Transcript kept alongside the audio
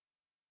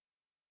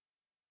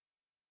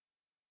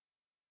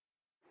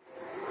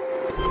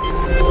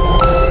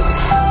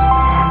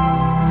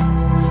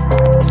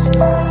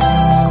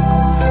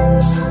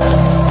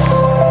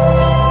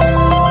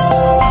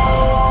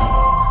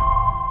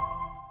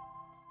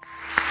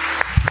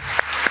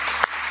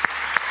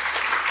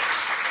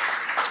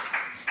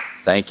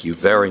Thank you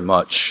very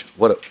much.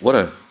 What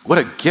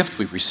a gift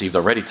we've received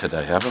already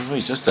today, haven't we?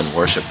 Just in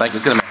worship. Thank you.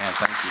 Let's give them a hand.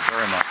 Thank you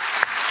very much.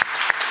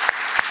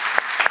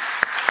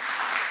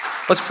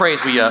 Let's pray as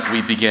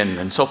we begin.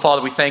 And so,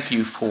 Father, we thank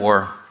you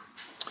for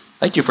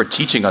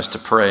teaching us to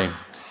pray.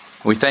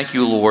 We thank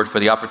you, Lord, for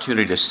the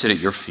opportunity to sit at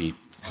your feet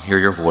and hear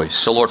your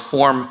voice. So, Lord,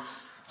 form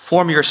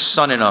your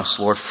Son in us,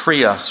 Lord.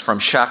 Free us from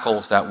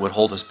shackles that would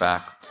hold us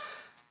back.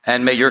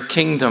 And may your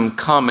kingdom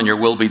come and your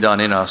will be done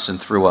in us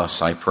and through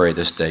us, I pray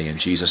this day in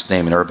Jesus'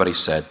 name. And everybody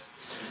said,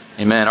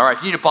 amen. All right,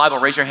 if you need a Bible,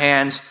 raise your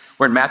hands.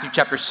 We're in Matthew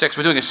chapter 6.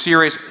 We're doing a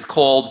series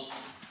called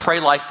Pray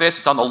Like This.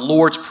 It's on the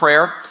Lord's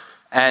Prayer.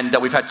 And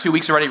we've had 2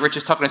 weeks already. Rich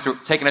is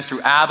taking us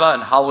through Abba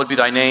and hallowed be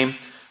thy name.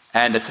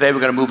 And today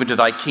we're going to move into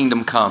thy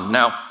kingdom come.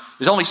 Now,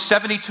 there's only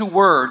 72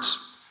 words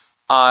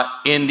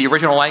in the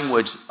original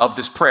language of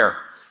this prayer.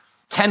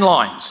 10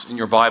 lines in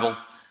your Bible.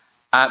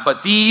 But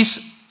these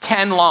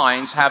 10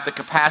 lines have the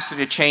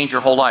capacity to change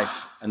your whole life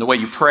and the way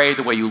you pray,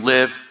 the way you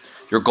live,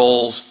 your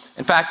goals.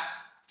 In fact,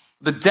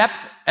 the depth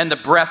and the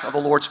breadth of the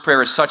Lord's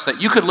Prayer is such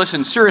that you could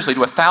listen seriously to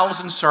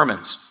 1,000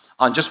 sermons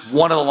on just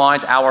one of the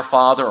lines, Our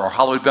Father, or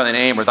Hallowed be thy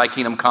name, or Thy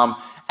kingdom come,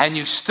 and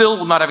you still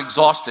will not have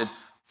exhausted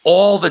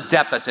all the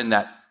depth that's in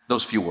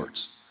those few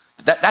words.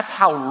 That's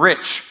how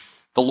rich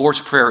the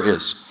Lord's Prayer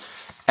is.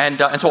 And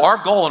so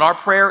our goal in our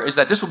prayer is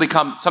that this will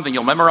become something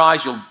you'll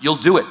memorize,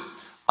 you'll do it.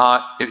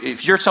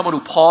 If you're someone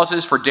who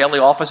pauses for daily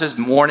offices,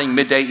 morning,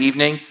 midday,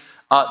 evening,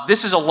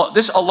 this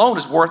alone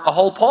is worth a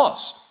whole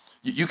pause.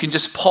 You can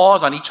just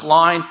pause on each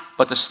line,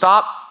 but to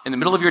stop in the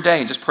middle of your day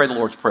and just pray the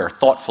Lord's Prayer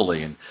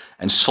thoughtfully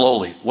and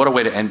slowly. What a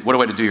way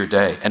to do your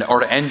day, or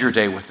to end your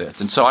day with it.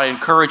 And so I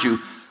encourage you,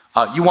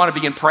 you want to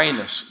begin praying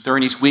this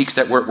during these weeks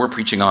that we're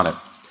preaching on it.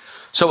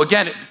 So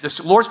again, this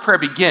Lord's Prayer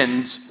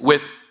begins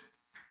with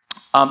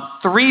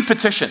 3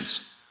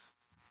 petitions.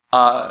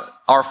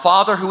 Our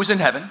Father who is in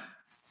heaven.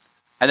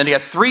 And then he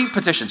had 3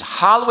 petitions.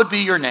 Hallowed be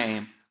your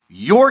name,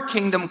 your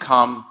kingdom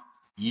come,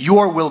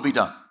 your will be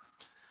done.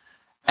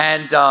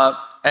 And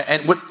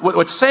what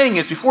it's saying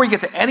is, before you get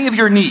to any of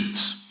your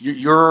needs,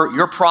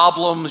 your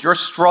problems, your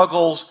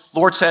struggles,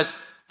 Lord says,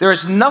 there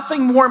is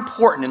nothing more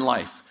important in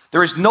life.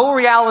 There is no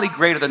reality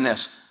greater than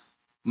this.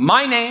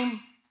 My name,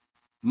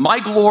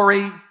 my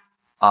glory,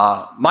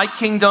 my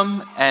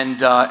kingdom, and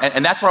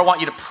that's what I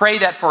want you to pray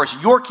that first.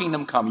 Your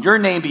kingdom come, your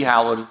name be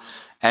hallowed,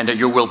 and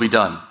your will be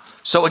done.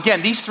 So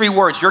again, these 3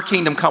 words, your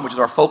kingdom come, which is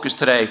our focus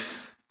today,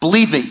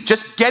 believe me,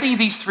 just getting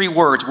these 3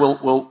 words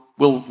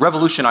will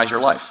revolutionize your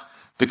life.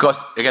 Because,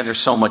 again,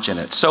 there's so much in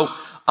it. So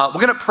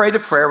we're going to pray the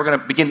prayer. We're going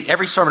to begin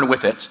every sermon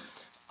with it,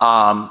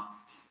 we're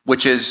going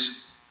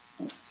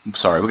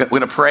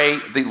to pray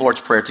the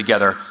Lord's Prayer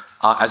together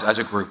as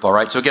a group, all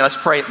right? So again, let's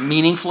pray it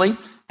meaningfully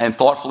and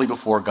thoughtfully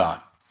before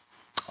God.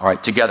 All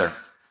right, together.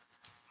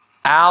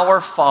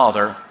 Our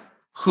Father,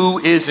 who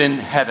is in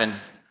heaven,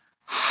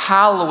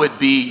 hallowed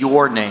be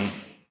your name.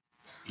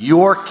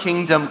 Your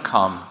kingdom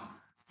come.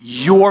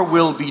 Your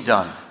will be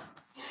done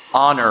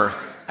on earth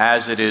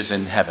as it is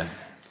in heaven.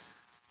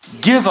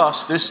 Give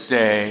us this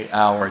day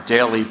our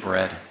daily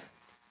bread,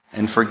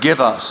 and forgive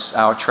us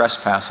our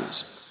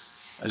trespasses,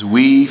 as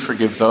we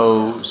forgive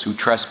those who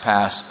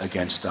trespass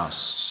against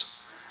us.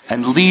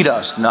 And lead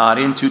us not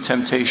into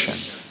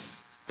temptation,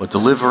 but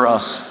deliver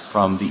us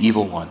from the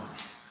evil one.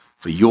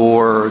 For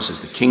yours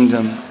is the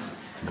kingdom,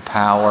 and the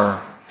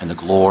power, and the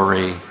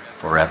glory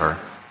forever.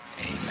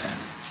 Amen.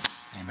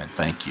 Amen.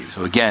 Thank you.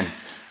 So again,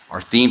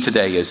 our theme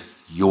today is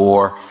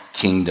your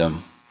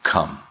kingdom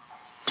come.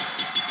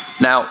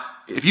 Now,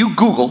 if you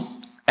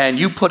Google and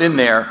you put in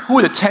there, who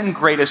are the 10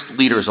 greatest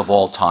leaders of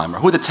all time, or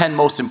who are the 10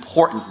 most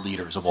important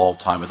leaders of all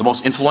time, or the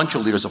most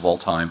influential leaders of all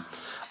time,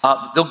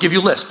 they'll give you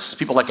lists.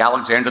 People like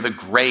Alexander the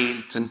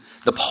Great, and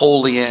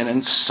Napoleon,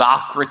 and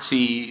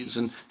Socrates,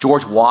 and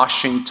George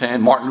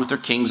Washington, Martin Luther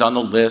King's on the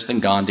list,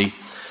 and Gandhi.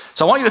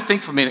 So I want you to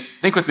think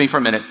with me for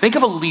a minute. Think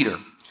of a leader,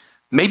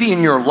 maybe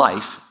in your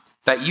life,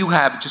 that you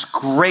have just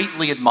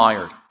greatly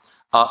admired.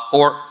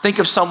 Or think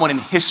of someone in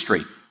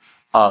history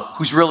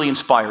who's really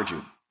inspired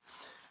you.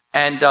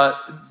 And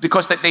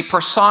because they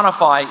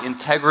personify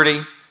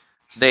integrity,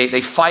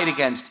 they fight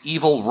against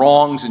evil,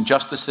 wrongs,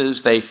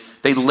 injustices. They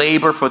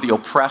labor for the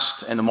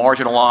oppressed and the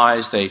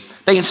marginalized.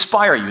 They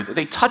inspire you.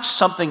 They touch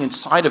something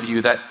inside of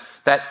you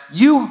that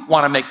you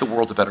want to make the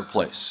world a better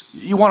place.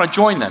 You want to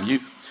join them.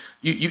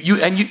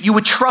 You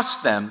would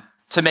trust them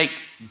to make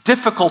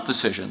difficult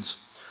decisions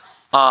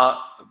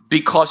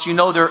because you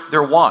know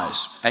they're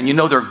wise, and you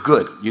know they're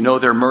good, you know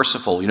they're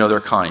merciful, you know they're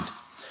kind.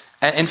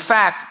 And in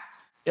fact,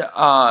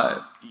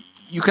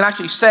 you can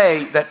actually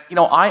say that,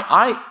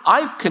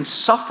 I can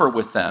suffer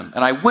with them,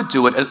 and I would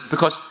do it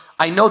because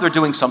I know they're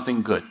doing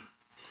something good.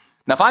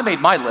 Now, if I made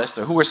my list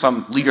of who are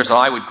some leaders that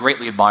I would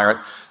greatly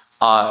admire,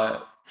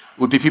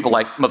 would be people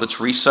like Mother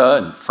Teresa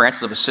and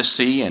Francis of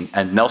Assisi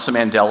and Nelson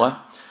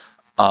Mandela,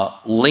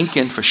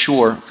 Lincoln for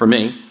sure for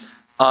me,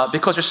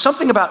 because there's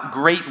something about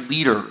great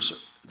leaders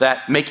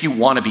that make you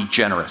want to be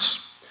generous.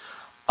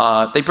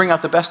 They bring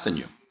out the best in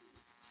you.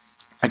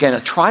 Again,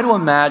 try to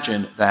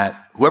imagine that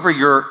whoever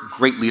your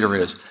great leader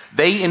is,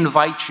 they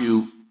invite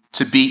you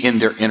to be in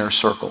their inner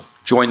circle,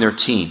 join their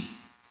team.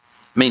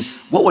 I mean,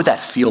 what would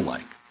that feel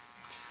like?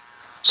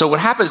 So what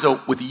happens,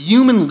 though, with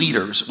human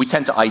leaders, we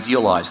tend to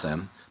idealize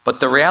them, but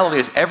the reality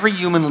is every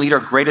human leader,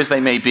 great as they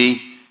may be,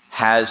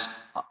 has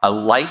a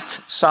light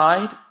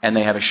side and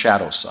they have a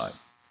shadow side.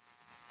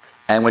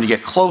 And when you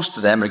get close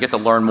to them or get to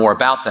learn more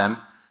about them,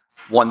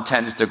 one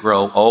tends to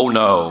grow, oh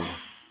no,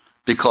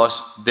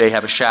 because they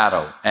have a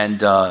shadow, and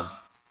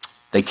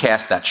they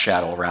cast that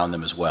shadow around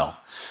them as well.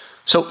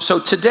 So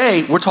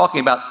today, we're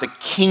talking about the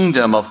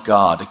kingdom of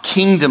God, the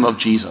kingdom of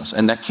Jesus,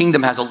 and that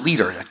kingdom has a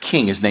leader, a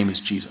king. His name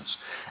is Jesus.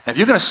 And if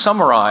you're going to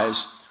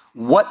summarize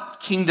what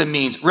kingdom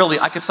means, really,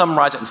 I could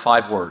summarize it in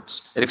 5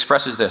 words. It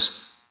expresses this: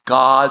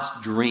 God's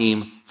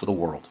dream for the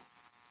world.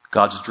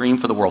 God's dream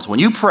for the world. So when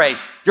you pray,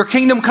 your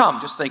kingdom come,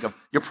 just think of,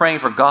 you're praying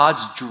for God's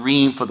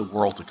dream for the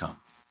world to come.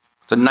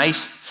 It's a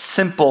nice,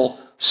 simple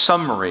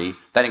summary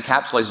that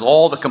encapsulates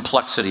all the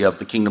complexity of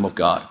the kingdom of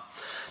God.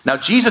 Now,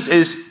 Jesus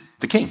is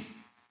the king,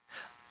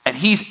 and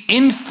he's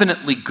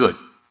infinitely good.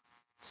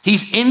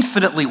 He's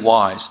infinitely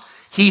wise.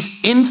 He's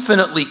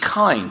infinitely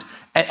kind.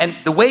 And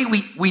the way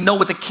we know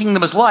what the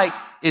kingdom is like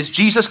is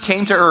Jesus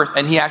came to earth,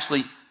 and he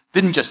actually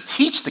didn't just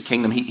teach the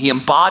kingdom, he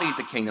embodied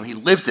the kingdom. He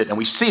lived it, and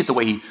we see it the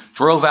way he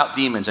drove out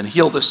demons and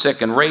healed the sick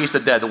and raised the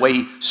dead, the way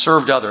he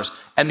served others.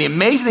 And the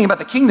amazing thing about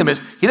the kingdom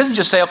is he doesn't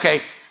just say, okay,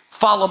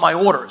 follow my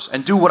orders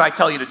and do what I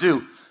tell you to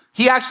do.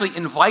 He actually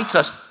invites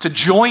us to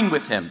join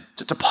with him,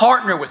 to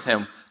partner with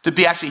him, to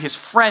be actually his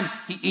friend.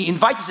 He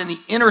invites us in the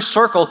inner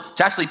circle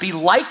to actually be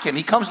like him.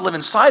 He comes to live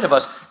inside of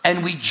us,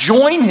 and we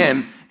join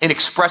him in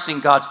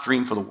expressing God's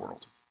dream for the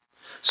world.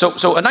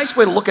 So a nice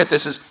way to look at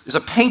this is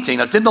a painting.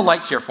 Now, dim the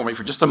lights here for me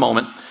for just a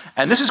moment.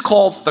 And this is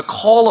called The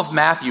Call of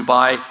Matthew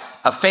by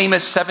a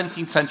famous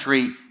 17th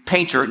century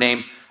painter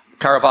named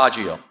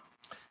Caravaggio.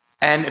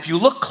 And if you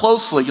look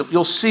closely,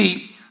 you'll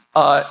see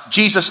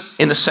Jesus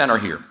in the center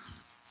here.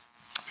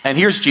 And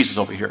here's Jesus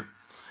over here.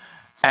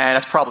 And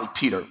that's probably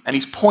Peter. And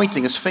he's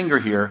pointing his finger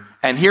here.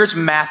 And here's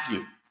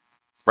Matthew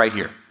right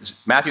here.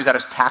 Matthew's at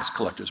his tax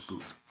collector's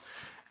booth.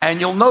 And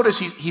you'll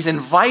notice he's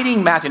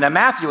inviting Matthew. Now,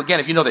 Matthew,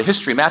 again, if you know the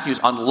history, Matthew's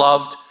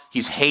unloved.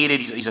 He's hated.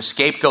 He's a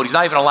scapegoat. He's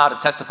not even allowed to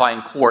testify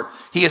in court.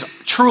 He is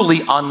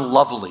truly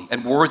unlovely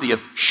and worthy of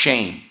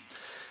shame.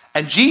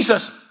 And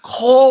Jesus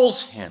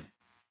calls him.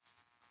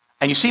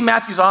 And you see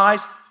Matthew's eyes?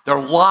 They're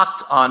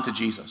locked onto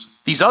Jesus.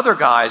 These other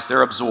guys,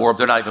 they're absorbed.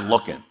 They're not even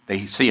looking.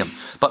 They see him.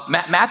 But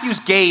Matthew's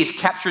gaze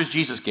captures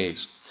Jesus'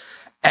 gaze.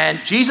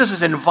 And Jesus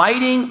is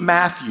inviting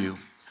Matthew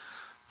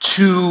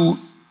to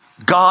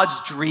God's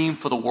dream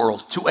for the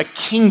world, to a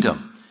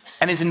kingdom.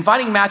 And is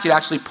inviting Matthew to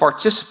actually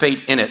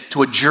participate in it,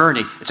 to a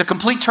journey. It's a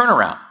complete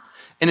turnaround.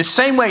 In the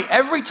same way,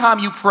 every time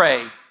you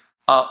pray,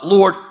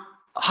 Lord,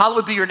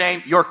 hallowed be your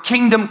name, your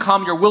kingdom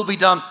come, your will be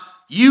done,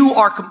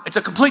 it's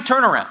a complete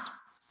turnaround.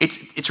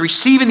 It's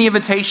receiving the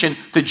invitation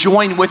to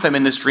join with him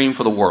in this dream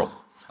for the world.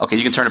 Okay,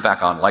 you can turn it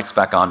back on. Lights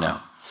back on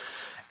now.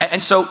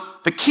 And so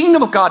the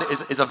kingdom of God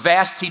is a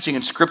vast teaching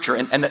in Scripture,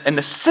 and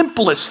the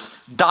simplest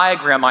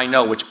diagram I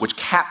know, which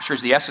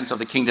captures the essence of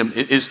the kingdom,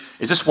 is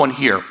this one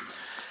here.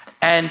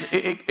 And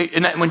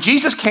when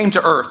Jesus came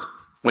to earth,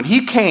 when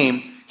he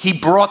came, he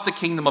brought the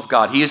kingdom of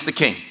God. He is the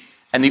king.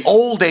 And the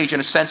old age, in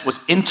a sense, was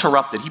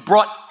interrupted. He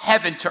brought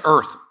heaven to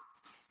earth.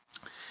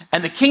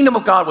 And the kingdom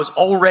of God was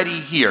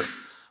already here.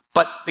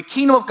 But the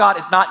kingdom of God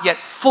is not yet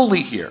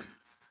fully here.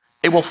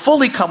 It will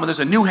fully come when there's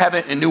a new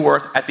heaven and new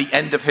earth at the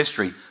end of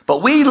history.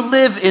 But we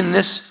live in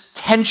this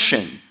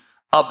tension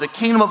of the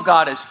kingdom of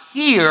God is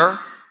here,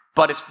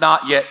 but it's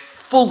not yet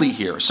fully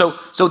here. So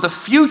the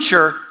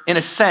future, in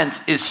a sense,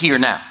 is here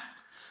now.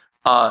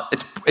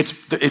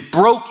 It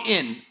broke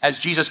in as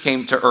Jesus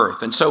came to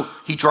earth. And so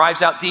he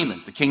drives out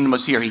demons. The kingdom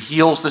is here. He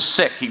heals the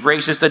sick. He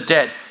raises the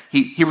dead.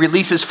 He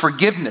releases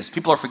forgiveness.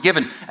 People are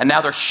forgiven, and now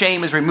their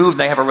shame is removed, and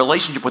they have a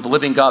relationship with the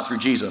living God through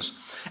Jesus.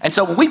 And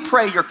so when we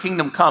pray, your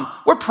kingdom come,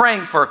 we're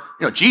praying for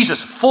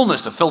Jesus'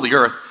 fullness to fill the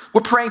earth.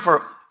 We're praying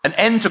for an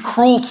end to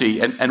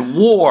cruelty and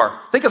war.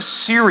 Think of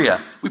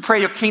Syria. We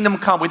pray your kingdom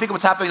come. We think of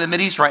what's happening in the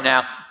Mideast right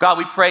now. God,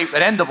 we pray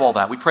an end of all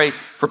that. We pray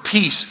for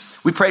peace.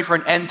 We pray for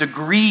an end to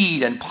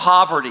greed and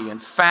poverty and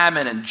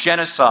famine and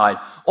genocide,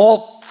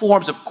 all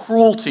forms of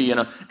cruelty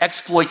and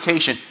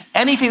exploitation,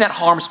 anything that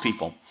harms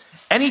people.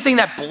 Anything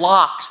that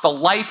blocks the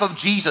life of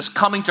Jesus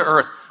coming to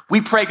earth, we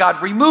pray,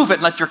 God, remove it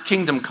and let your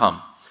kingdom come.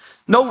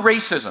 No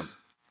racism,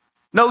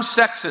 no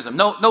sexism,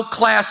 no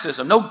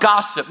classism, no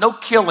gossip, no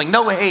killing,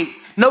 no hate,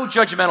 no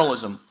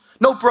judgmentalism,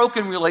 no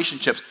broken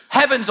relationships.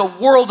 Heaven's a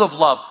world of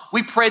love.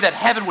 We pray that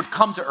heaven would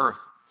come to earth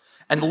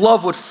and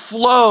love would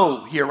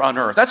flow here on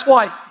earth. That's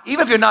why,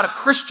 even if you're not a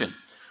Christian,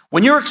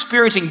 when you're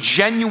experiencing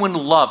genuine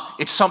love,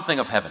 it's something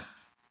of heaven.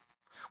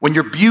 When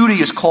your beauty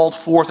is called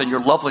forth and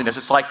your loveliness,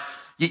 it's like,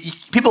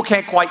 people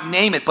can't quite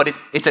name it, but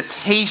it's a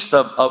taste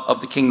of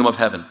the kingdom of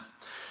heaven.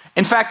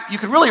 In fact, you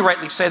could really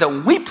rightly say that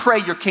when we pray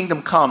your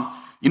kingdom come,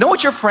 you know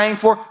what you're praying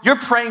for? You're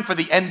praying for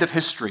the end of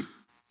history.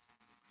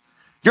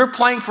 You're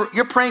praying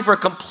for a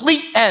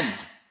complete end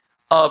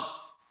of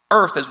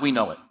earth as we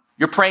know it.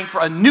 You're praying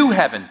for a new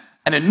heaven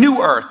and a new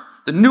earth,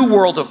 the new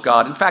world of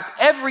God. In fact,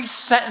 every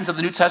sentence of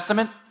the New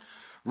Testament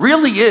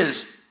really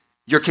is,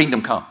 your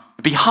kingdom come.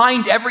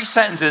 Behind every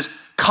sentence is,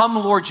 come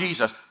Lord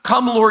Jesus,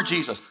 come Lord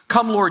Jesus,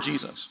 come Lord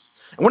Jesus.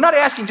 And we're not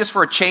asking just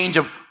for a change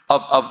of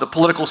the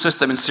political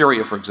system in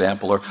Syria, for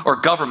example,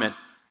 or government.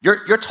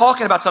 You're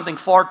talking about something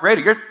far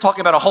greater. You're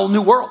talking about a whole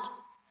new world.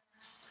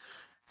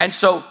 And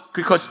so,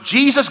 because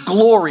Jesus'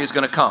 glory is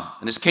going to come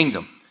in his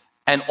kingdom,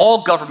 and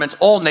all governments,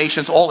 all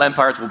nations, all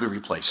empires will be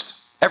replaced.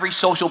 Every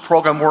social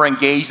program we're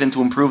engaged in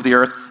to improve the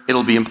earth,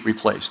 it'll be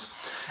replaced.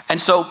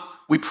 And so,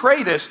 we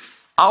pray this,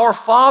 our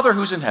Father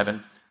who's in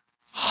heaven,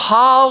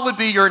 hallowed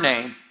be your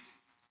name.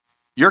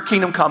 Your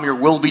kingdom come, your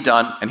will be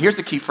done. And here's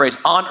the key phrase,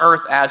 on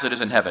earth as it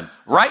is in heaven.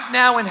 Right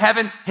now in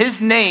heaven, his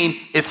name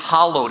is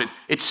hallowed.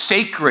 It's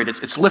sacred.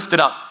 It's lifted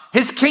up.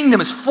 His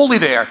kingdom is fully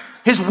there.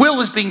 His will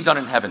is being done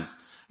in heaven.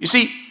 You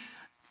see,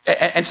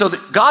 and so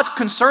God's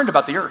concerned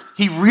about the earth.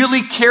 He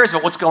really cares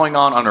about what's going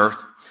on earth.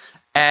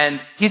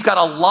 And he's got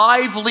a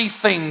lively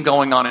thing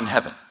going on in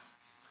heaven.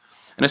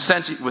 In a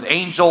sense, with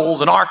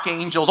angels and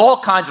archangels,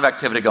 all kinds of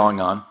activity going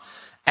on.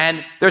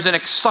 And there's an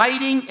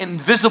exciting,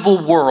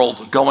 invisible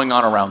world going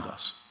on around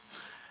us.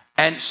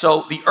 And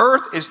so the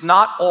earth is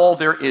not all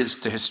there is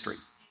to history.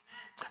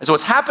 And so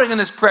what's happening in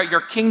this prayer,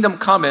 your kingdom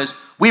come, is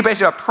we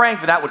basically are praying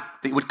for that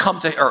would come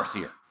to earth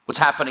here. What's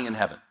happening in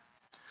heaven.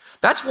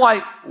 That's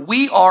why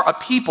we are a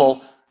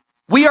people,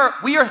 we are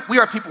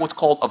people what's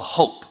called of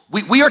hope.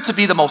 We are to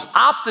be the most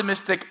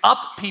optimistic, up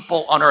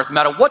people on earth, no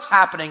matter what's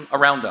happening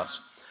around us.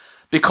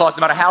 Because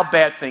no matter how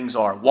bad things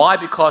are. Why?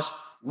 Because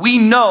we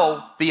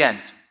know the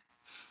end.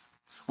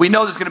 We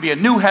know there's going to be a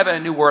new heaven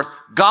and a new earth.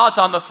 God's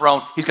on the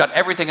throne. He's got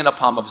everything in the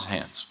palm of his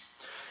hands.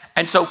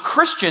 And so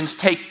Christians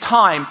take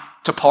time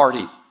to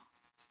party.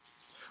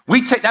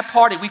 We take that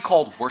party we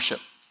call worship.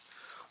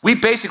 We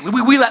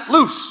let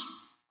loose.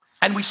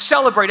 And we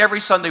celebrate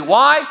every Sunday.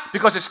 Why?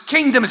 Because his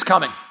kingdom is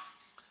coming.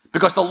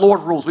 Because the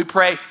Lord rules. We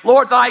pray,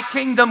 Lord, thy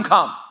kingdom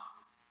come.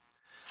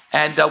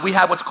 And we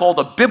have what's called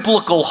a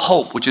biblical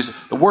hope, which is,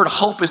 the word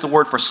hope is the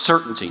word for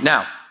certainty.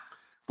 Now,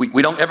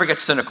 we don't ever get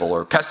cynical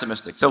or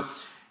pessimistic. So,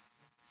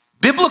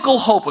 biblical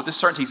hope with this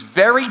certainty is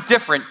very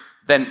different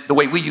than the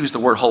way we use the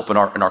word hope in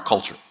our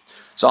culture.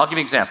 So I'll give you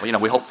an example.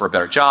 We hope for a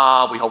better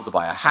job. We hope to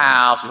buy a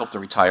house. We hope to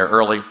retire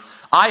early.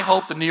 I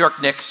hope the New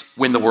York Knicks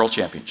win the world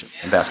championship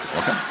in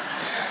basketball. Okay?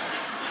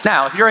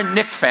 Now, if you're a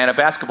Knicks fan, a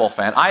basketball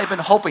fan, I have been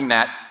hoping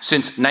that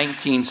since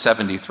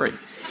 1973.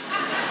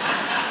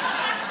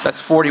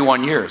 That's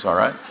 41 years, all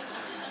right?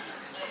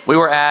 We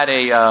were at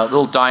a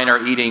little diner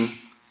eating,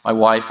 my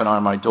wife and I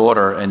and my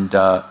daughter, and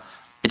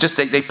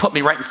they put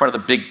me right in front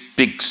of the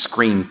big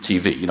screen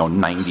TV,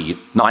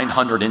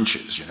 900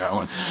 inches,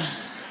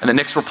 And the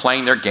Knicks were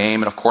playing their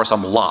game, and of course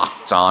I'm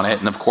locked on it,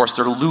 and of course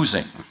they're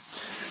losing.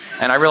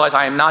 And I realize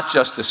I am not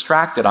just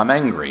distracted, I'm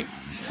angry,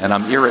 and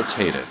I'm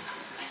irritated,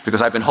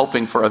 because I've been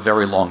hoping for a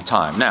very long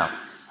time. Now,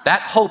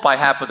 that hope I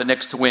have for the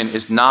Knicks to win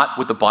is not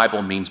what the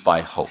Bible means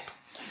by hope.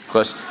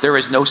 Because there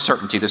is no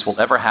certainty this will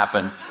ever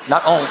happen.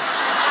 Not only...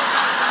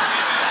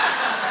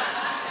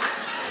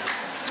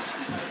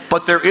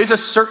 But there is a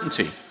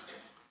certainty. Do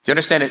you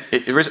understand it?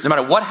 No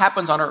matter what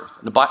happens on earth,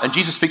 and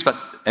Jesus speaks about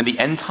in the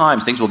end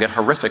times, things will get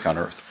horrific on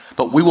earth.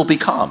 But we will be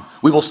calm.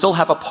 We will still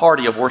have a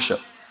party of worship.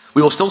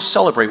 We will still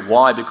celebrate.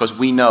 Why? Because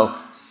we know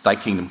thy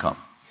kingdom come.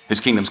 His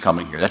kingdom's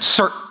coming here. That's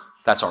certain.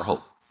 That's our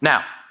hope.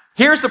 Now,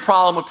 here's the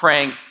problem with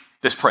praying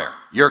this prayer.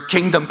 Your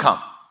kingdom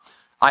come.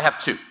 I have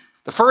two.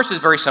 The first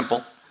is very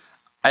simple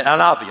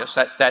and obvious,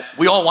 that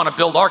we all want to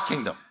build our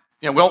kingdom.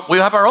 We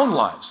have our own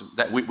lives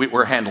that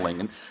we're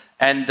handling.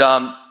 And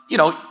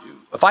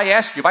if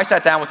I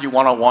sat down with you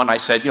one-on-one, I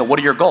said, what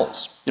are your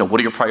goals? What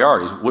are your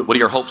priorities? What are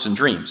your hopes and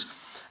dreams?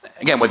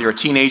 Again, whether you're a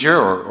teenager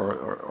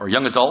or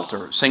young adult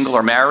or single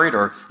or married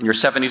or in your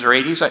 70s or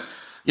 80s,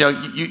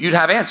 you'd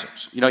have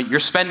answers. You're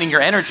spending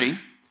your energy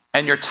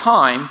and your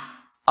time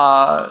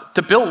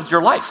to build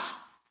your life.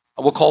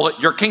 We'll call it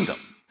your kingdom.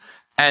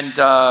 And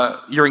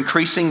you're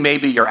increasing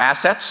maybe your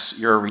assets,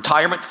 your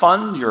retirement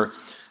fund,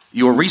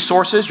 your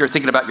resources. You're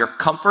thinking about your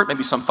comfort,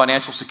 maybe some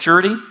financial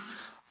security.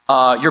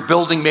 You're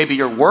building maybe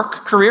your work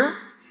career.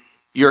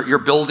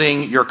 You're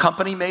building your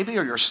company maybe,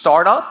 or your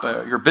startup,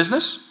 your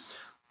business.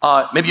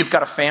 Maybe you've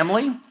got a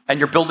family, and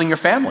you're building your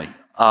family.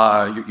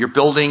 You're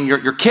building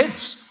your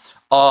kids.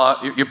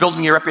 You're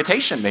building your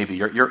reputation maybe,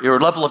 your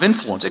level of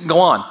influence. It can go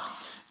on.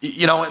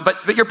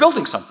 But you're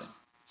building something.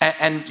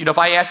 And if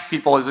I ask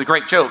people, it's a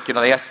great joke,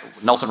 they asked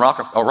John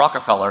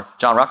Rockefeller,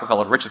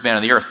 the richest man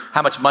on the earth,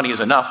 how much money is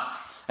enough?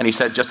 And he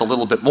said, just a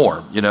little bit more,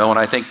 and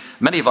I think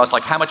many of us,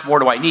 how much more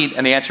do I need?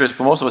 And the answer is,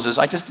 for most of us, is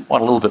I just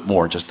want a little bit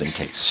more just in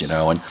case,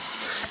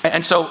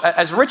 And so,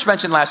 as Rich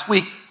mentioned last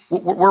week,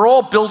 we're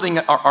all building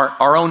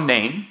our own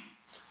name,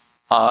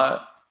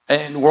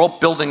 and we're all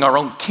building our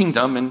own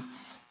kingdom,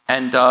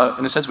 and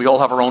in a sense, we all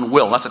have our own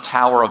will. And that's the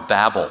Tower of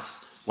Babel,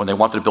 when they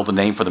wanted to build a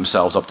name for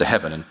themselves up to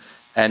heaven.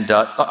 And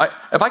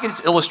if I could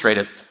just illustrate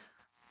it,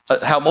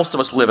 how most of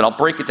us live, and I'll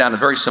break it down in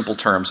very simple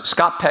terms.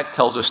 Scott Peck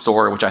tells a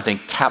story which I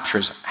think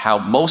captures how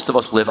most of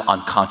us live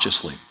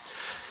unconsciously.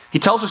 He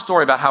tells a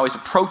story about how he's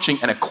approaching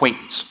an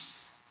acquaintance.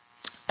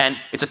 And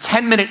it's a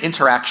 10-minute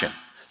interaction.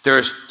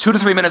 There's 2 to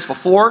 3 minutes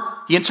before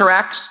he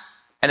interacts,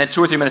 and then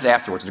 2 or 3 minutes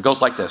afterwards. And it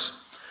goes like this.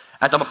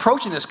 As I'm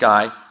approaching this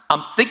guy,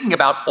 I'm thinking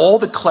about all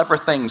the clever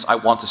things I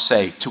want to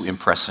say to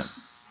impress him.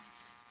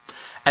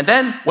 And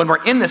then when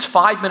we're in this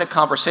 5-minute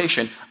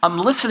conversation, I'm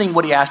listening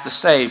what he has to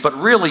say, but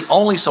really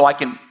only so I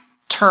can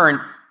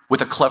turn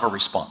with a clever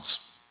response.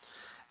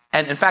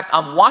 And in fact,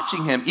 I'm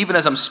watching him even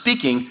as I'm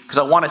speaking because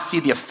I want to see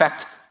the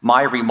effect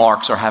my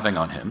remarks are having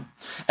on him.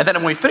 And then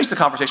when we finish the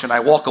conversation and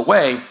I walk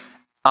away,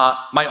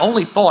 my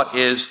only thought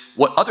is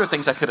what other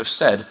things I could have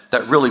said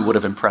that really would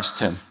have impressed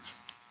him.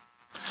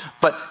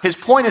 But his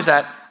point is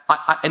that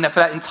for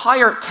that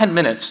entire 10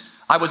 minutes,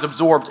 I was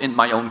absorbed in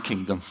my own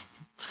kingdom.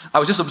 I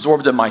was just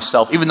absorbed in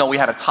myself, even though we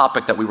had a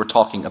topic that we were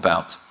talking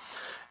about.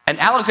 And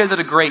Alexander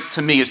the Great,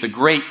 to me, is the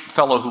great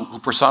fellow who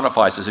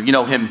personifies this. If you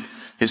know him,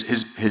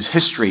 his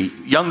history,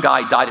 young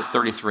guy died at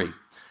 33.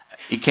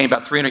 He came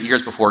about 300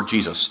 years before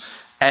Jesus.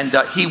 And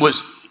he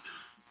was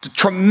a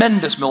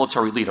tremendous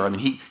military leader. I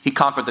mean, he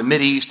conquered the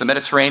Mideast, the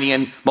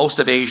Mediterranean, most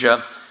of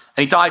Asia.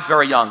 And he died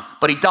very young.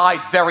 But he died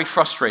very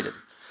frustrated.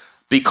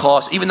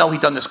 Because even though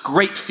he'd done this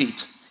great feat,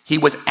 he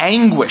was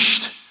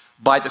anguished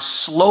by the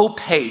slow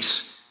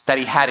pace that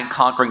he had in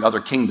conquering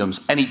other kingdoms.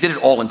 And he did it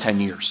all in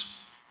 10 years.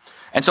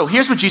 And so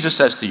here's what Jesus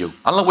says to you.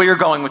 I don't know where you're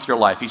going with your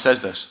life. He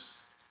says this.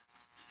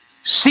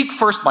 Seek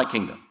first my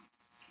kingdom.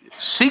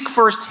 Seek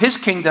first his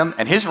kingdom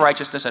and his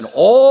righteousness, and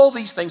all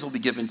these things will be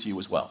given to you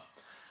as well.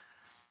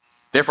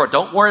 Therefore,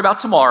 don't worry about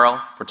tomorrow,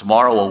 for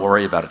tomorrow will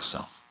worry about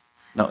itself.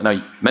 Now,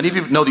 many of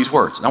you know these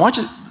words. And I want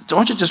you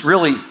to just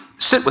really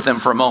sit with them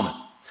for a moment.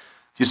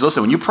 He says,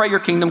 listen, when you pray your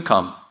kingdom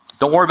come,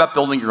 don't worry about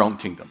building your own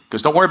kingdom.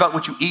 Because don't worry about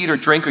what you eat or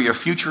drink or your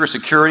future or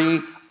security.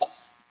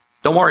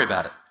 Don't worry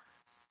about it.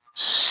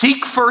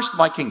 Seek first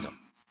my kingdom.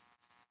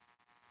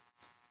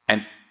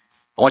 And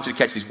I want you to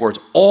catch these words.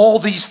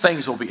 All these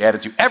things will be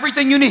added to you.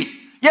 Everything you need.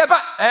 Yeah, but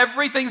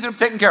everything's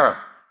taken care of.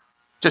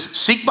 Just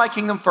seek my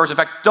kingdom first. In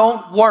fact,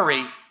 don't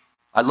worry.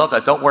 I love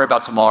that. Don't worry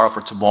about tomorrow,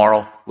 for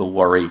tomorrow will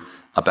worry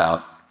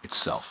about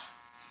itself.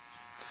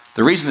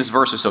 The reason this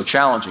verse is so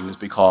challenging is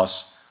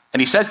because,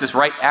 and he says this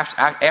right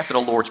after the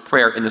Lord's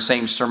Prayer in the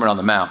same Sermon on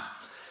the Mount,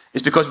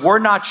 is because we're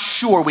not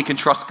sure we can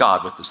trust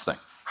God with this thing.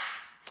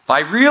 If I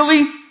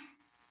really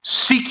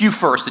seek you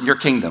first in your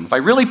kingdom, if I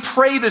really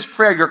pray this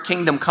prayer, your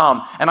kingdom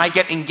come, and I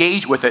get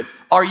engaged with it,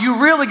 are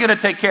you really going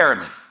to take care of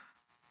me?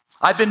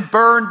 I've been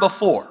burned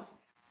before.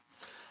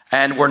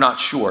 And we're not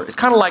sure. It's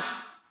kind of like,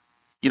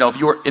 if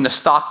you're in the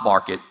stock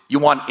market, you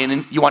want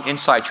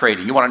inside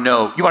trading. You want to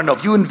know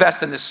if you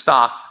invest in this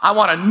stock, I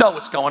want to know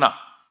what's going up.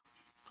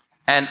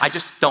 And I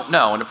just don't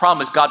know. And the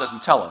problem is God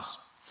doesn't tell us.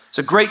 It's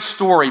a great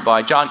story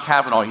by John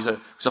Kavanaugh. He's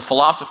a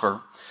philosopher.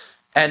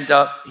 And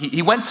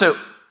he went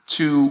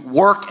to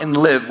work and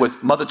live with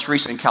Mother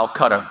Teresa in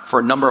Calcutta for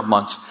a number of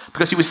months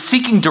because he was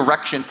seeking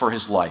direction for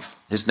his life,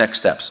 his next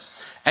steps.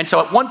 And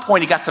so at one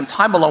point he got some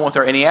time alone with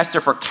her and he asked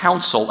her for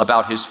counsel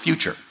about his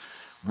future,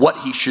 what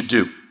he should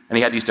do. And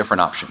he had these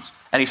different options.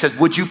 And he said,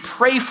 would you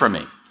pray for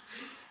me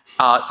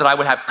that I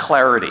would have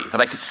clarity,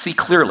 that I could see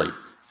clearly?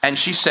 And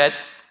she said,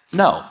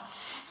 no.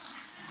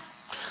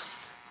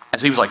 And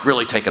so he was like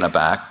really taken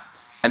aback.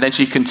 And then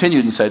she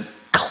continued and said,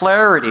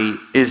 clarity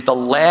is the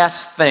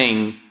last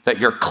thing that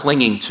you're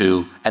clinging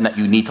to and that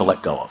you need to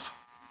let go of.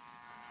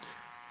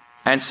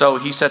 And so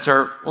he said to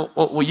her,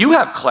 well you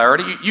have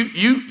clarity.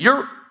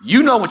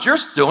 You know what you're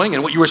doing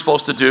and what you were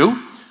supposed to do.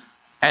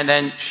 And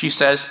then she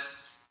says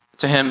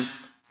to him,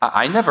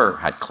 I never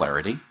had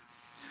clarity.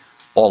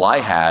 All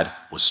I had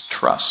was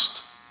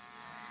trust.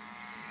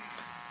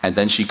 And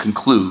then she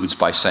concludes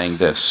by saying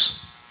this,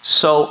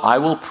 so I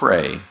will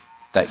pray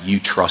that you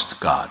trust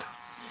God.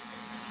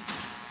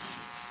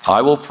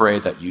 I will pray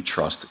that you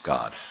trust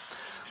God.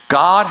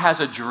 God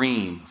has a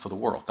dream for the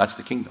world. That's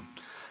the kingdom.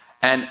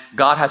 And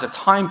God has a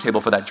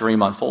timetable for that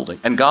dream unfolding.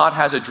 And God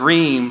has a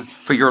dream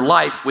for your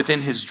life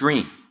within his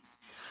dream.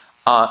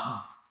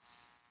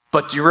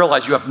 But do you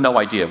realize you have no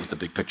idea what the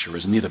big picture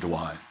is, and neither do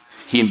I.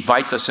 He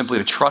invites us simply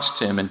to trust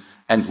him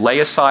and lay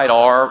aside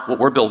what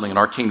we're building in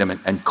our kingdom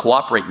and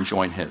cooperate and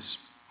join his.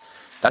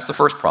 That's the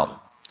first problem.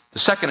 The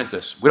second is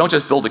this. We don't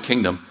just build a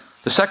kingdom.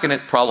 The second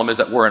problem is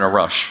that we're in a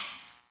rush.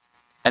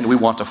 And we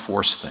want to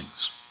force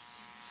things.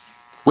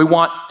 We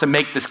want to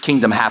make this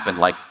kingdom happen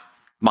like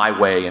my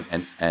way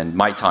and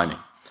my timing.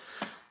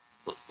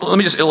 Let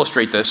me just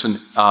illustrate this in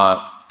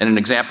an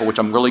example which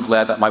I'm really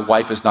glad that my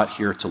wife is not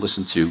here to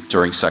listen to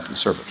during second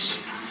service.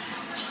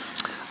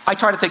 I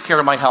try to take care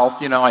of my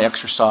health. I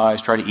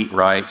exercise, try to eat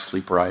right,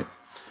 sleep right.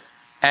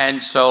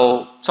 And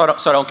so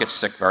I don't get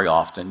sick very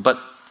often. But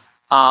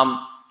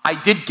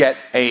I did get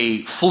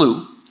a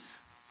flu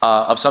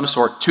of some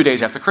sort 2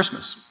 days after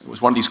Christmas. It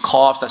was one of these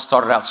coughs that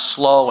started out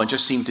slow and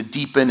just seemed to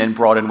deepen and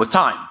broaden with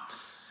time.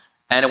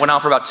 And it went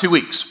on for about 2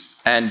 weeks.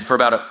 And for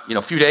about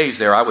a few days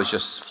there, I was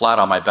just flat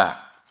on my back.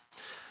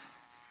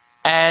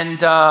 And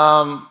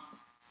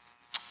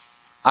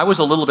I was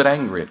a little bit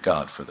angry at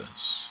God for this.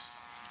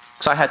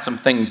 Because I had some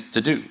things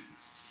to do.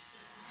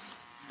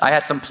 I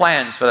had some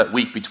plans for that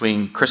week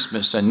between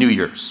Christmas and New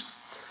Year's.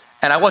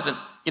 And I wasn't,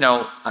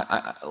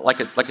 like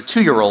a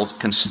 2-year-old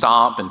can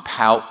stomp and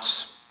pout.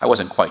 I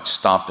wasn't quite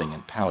stomping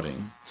and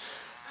pouting.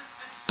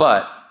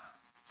 But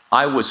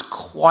I was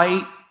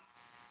quite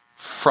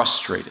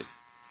frustrated.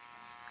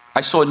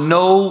 I saw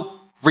no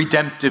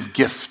redemptive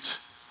gift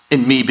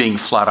in me being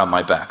flat on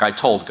my back. I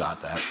told God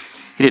that.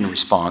 He didn't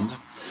respond.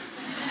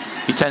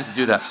 He tends to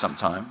do that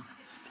sometime.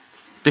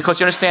 Because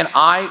you understand,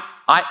 I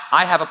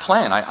have a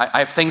plan. I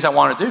have things I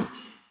want to do.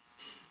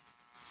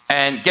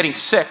 And getting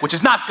sick, which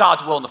is not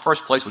God's will in the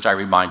first place, which I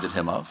reminded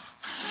him of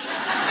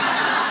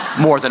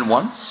more than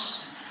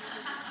once,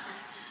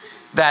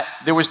 that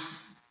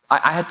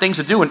I had things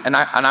to do, and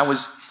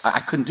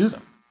I couldn't do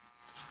them.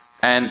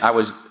 And I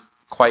was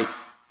quite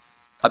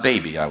a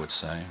baby, I would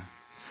say.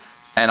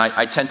 And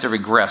I tend to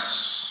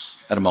regress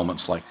at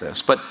moments like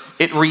this. But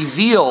it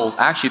revealed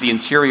actually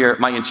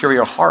my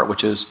interior heart,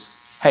 which is,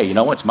 hey, you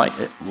know what?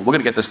 We're going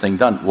to get this thing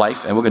done, life,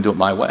 and we're going to do it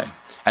my way.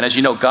 And as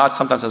you know, God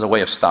sometimes has a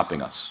way of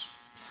stopping us,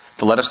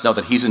 to let us know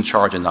that he's in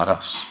charge and not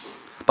us.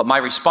 But my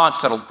response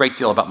said a great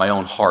deal about my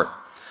own heart.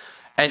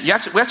 And we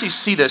actually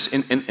see this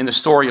in the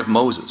story of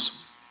Moses,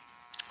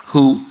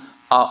 who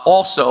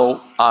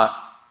also, a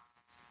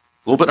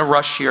little bit in a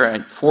rush here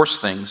and force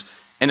things,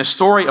 in the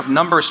story of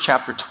Numbers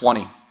chapter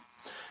 20.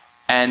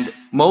 And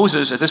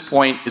Moses, at this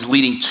point, is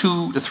leading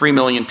 2 to 3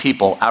 million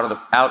people out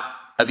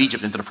of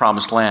Egypt into the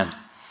promised land.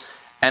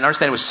 And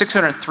understand it was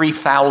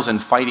 603,000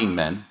 fighting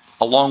men,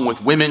 along with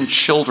women,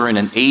 children,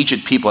 and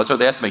aged people. That's what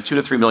they estimate, 2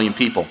 to 3 million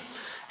people.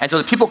 And so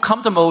the people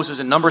come to Moses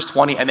in Numbers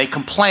 20, and they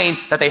complain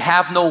that they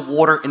have no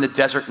water in the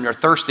desert and they're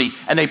thirsty,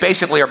 and they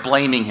basically are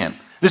blaming him.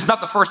 This is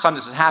not the first time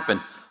this has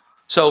happened.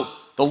 So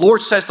the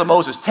Lord says to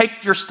Moses, take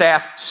your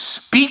staff,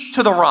 speak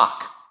to the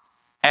rock,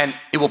 and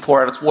it will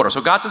pour out its water.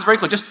 So God says very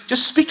clearly,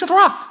 just speak to the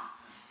rock.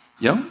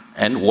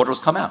 And water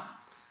will come out.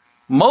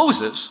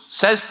 Moses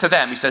says to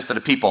them, he says to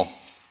the people,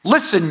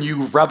 listen,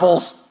 you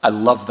rebels. I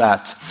love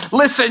that.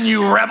 Listen,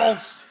 you rebels.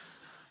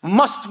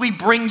 Must we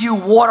bring you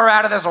water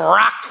out of this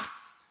rock?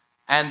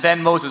 And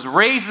then Moses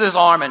raised his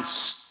arm and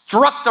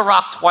struck the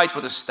rock twice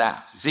with his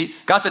staff. You see,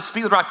 God said,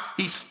 speak to the rock.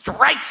 He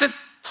strikes it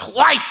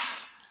twice.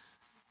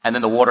 And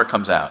then the water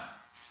comes out.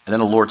 And then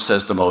the Lord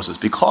says to Moses,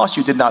 because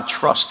you did not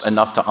trust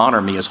enough to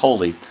honor me as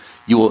holy,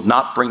 you will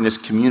not bring this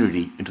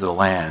community into the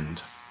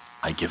land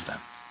I give them.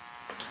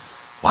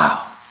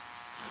 Wow.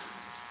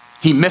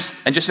 He missed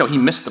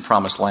the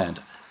promised land.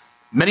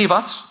 Many of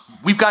us,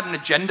 we've got an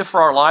agenda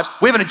for our lives.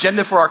 We have an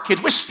agenda for our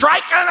kids. We're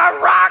striking a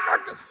rock.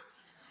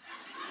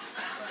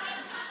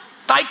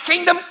 Thy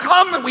kingdom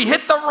come, and we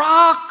hit the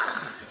rock.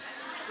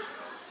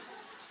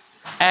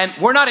 And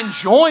we're not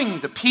enjoying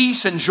the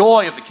peace and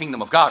joy of the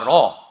kingdom of God at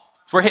all.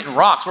 We're hitting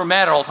rocks. We're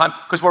mad all the time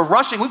because we're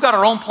rushing. We've got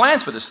our own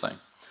plans for this thing.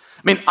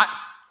 I mean,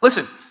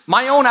 listen,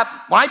 when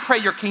I pray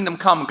your kingdom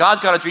come,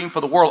 God's got a dream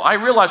for the world, I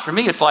realize for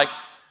me it's like,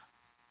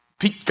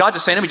 God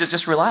just saying to me,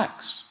 just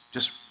relax.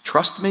 Just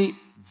trust me.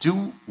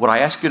 Do what I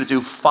ask you to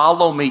do.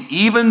 Follow me,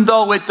 even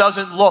though it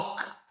doesn't look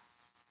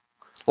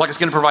like it's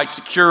going to provide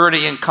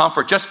security and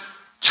comfort. Just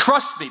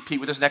trust me,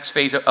 Pete, with this next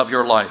phase of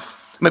your life.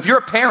 I mean, if you're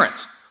a parent,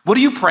 what are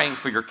you praying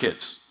for your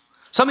kids?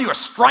 Some of you are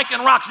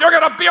striking rocks. You're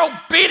going to be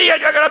obedient.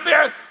 You're going to be...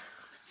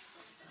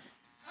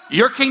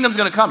 Your kingdom's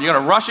going to come. You're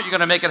going to rush it. You're going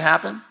to make it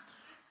happen.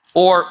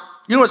 Or,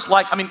 you know what it's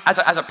like? I mean, as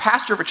a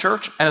pastor of a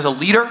church and as a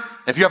leader,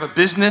 if you have a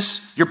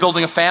business, you're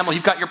building a family,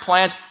 you've got your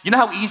plans. You know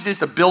how easy it is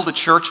to build a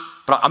church,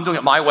 but I'm doing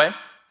it my way?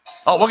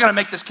 Oh, we're going to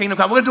make this kingdom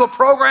come. We're going to do a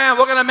program.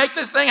 We're going to make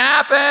this thing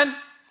happen.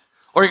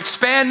 Or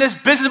expand this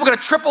business. We're going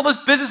to triple this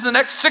business in the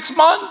next 6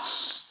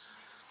 months.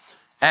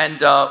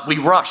 And we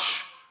rush.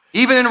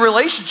 Even in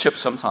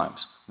relationships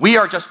sometimes.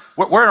 We're in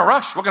a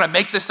rush. We're going to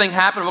make this thing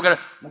happen.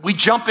 We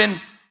jump in.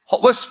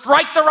 We'll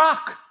strike the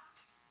rock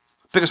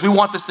because we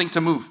want this thing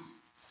to move.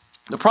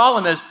 The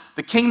problem is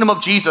the kingdom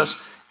of Jesus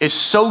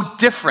is so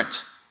different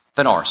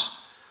than ours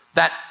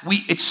that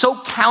it's so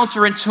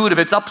counterintuitive.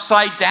 It's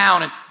upside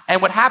down.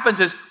 And what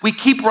happens is we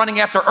keep running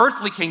after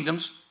earthly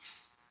kingdoms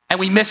and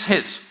we miss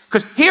his.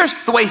 Because here's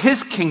the way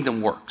his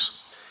kingdom works.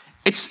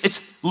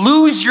 It's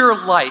lose your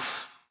life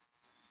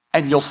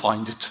and you'll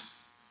find it.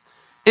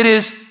 It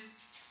is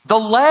the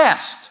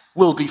last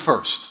will be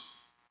first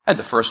and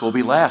the first will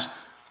be last.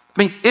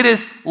 I mean, it is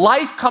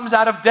life comes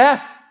out of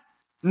death,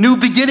 new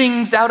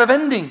beginnings out of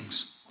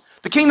endings.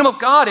 The kingdom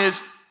of God is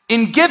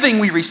in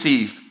giving we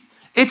receive.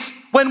 It's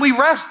when we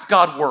rest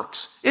God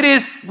works. It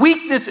is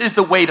weakness is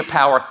the way to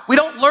power. We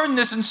don't learn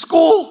this in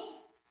school.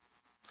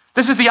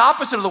 This is the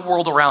opposite of the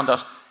world around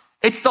us.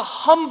 It's the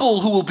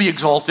humble who will be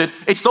exalted.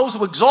 It's those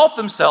who exalt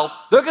themselves.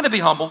 They're going to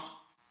be humbled,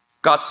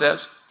 God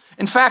says.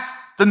 In fact,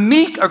 the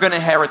meek are going to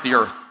inherit the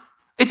earth.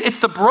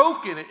 It's the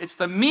broken, it's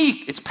the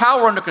meek, it's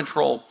power under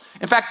control.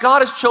 In fact,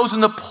 God has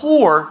chosen the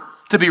poor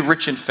to be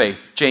rich in faith,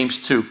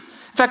 James 2. In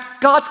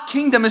fact, God's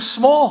kingdom is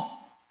small.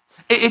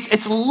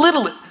 It's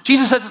little.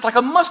 Jesus says it's like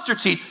a mustard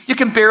seed. You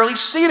can barely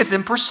see it. It's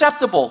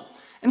imperceptible.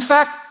 In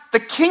fact, the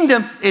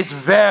kingdom is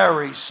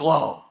very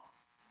slow.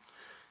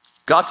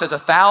 God says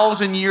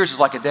 1,000 years is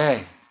like a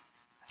day.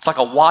 It's like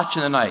a watch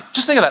in the night.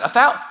 Just think of that.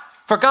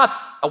 For God,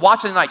 a watch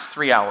in the night is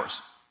 3 hours.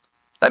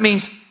 That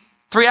means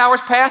 3 hours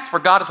passed, for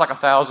God, it's like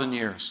 1,000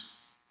 years.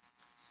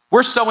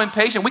 We're so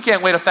impatient, we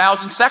can't wait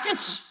 1,000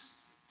 seconds.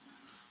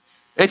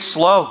 It's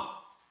slow.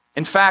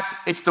 In fact,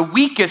 it's the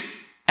weakest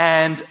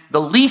and the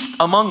least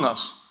among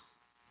us.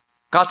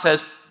 God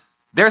says,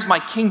 there's my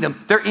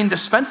kingdom. They're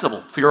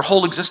indispensable for your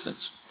whole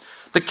existence.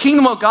 The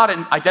kingdom of God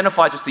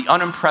identifies as the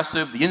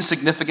unimpressive, the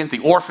insignificant, the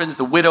orphans,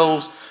 the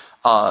widows,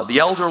 the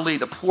elderly,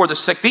 the poor, the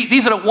sick.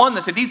 These are the ones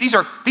that say, these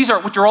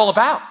are what you're all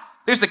about.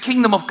 There's the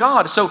kingdom of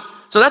God. So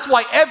that's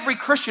why every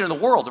Christian in the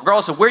world,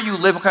 regardless of where you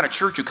live, what kind of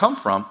church you come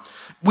from,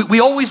 we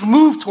always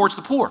move towards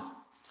the poor.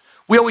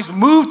 We always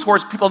move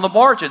towards people on the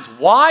margins.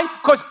 Why?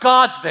 Because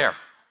God's there.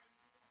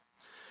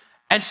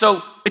 And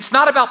so it's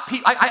not about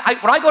people.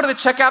 When I go to the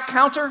checkout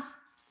counter,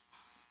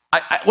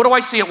 what do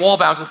I see at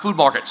Wallbounds, the food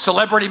market?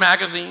 Celebrity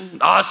magazine,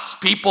 us,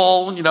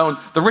 people,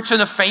 the rich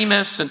and the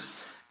famous,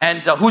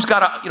 and who's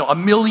got a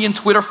million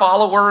Twitter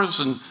followers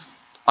and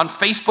on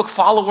Facebook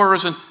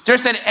followers. And do you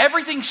understand?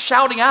 Everything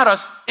shouting at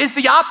us is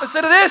the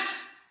opposite of this.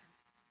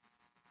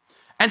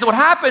 And so what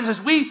happens is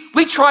we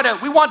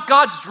want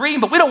God's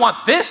dream, but we don't want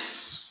this.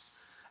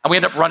 And we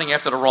end up running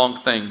after the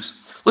wrong things.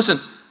 Listen,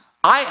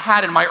 I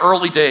had in my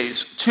early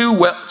days two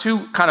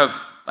kind of,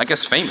 I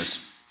guess, famous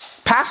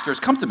pastors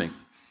come to me.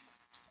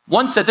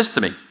 One said this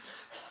to me. It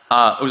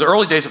was the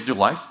early days of New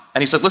Life.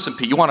 And he said, listen,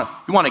 Pete, you want to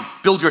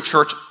build your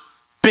church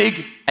big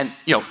and,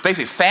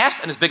 basically fast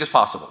and as big as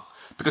possible.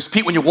 Because,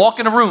 Pete, when you walk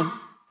in a room,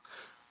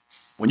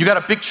 when you got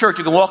a big church,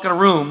 you can walk in a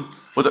room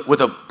with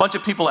a bunch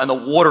of people and the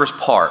waters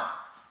part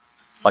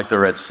like the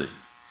Red Sea.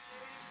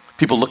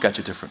 People look at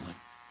you differently.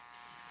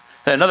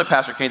 And another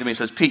pastor came to me and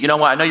says, Pete, you know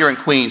what? I know you're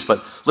in Queens, but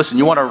listen,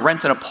 you want to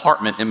rent an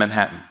apartment in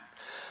Manhattan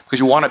because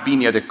you want to be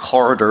near the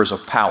corridors of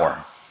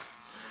power,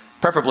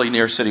 preferably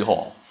near City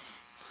Hall.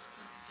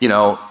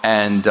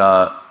 And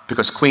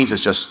because Queens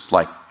is just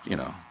like,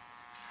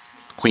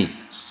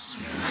 Queens.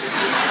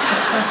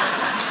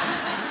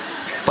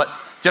 But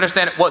do you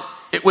understand?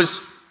 It was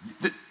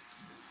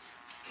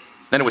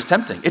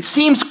tempting. It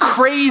seems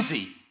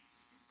crazy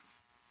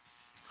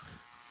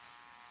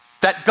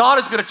that God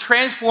is going to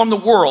transform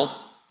the world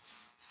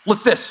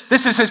with this.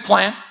 This is his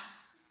plan.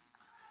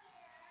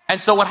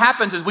 And so what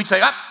happens is we say,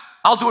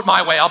 I'll do it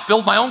my way. I'll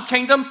build my own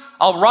kingdom.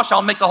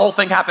 I'll make the whole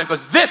thing happen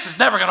because this is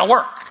never going to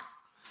work.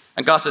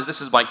 And God says,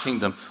 this is my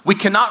kingdom. We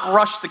cannot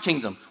rush the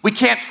kingdom. We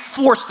can't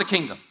force the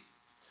kingdom.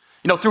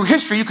 Through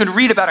history, you can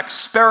read about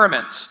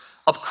experiments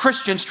of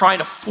Christians trying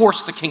to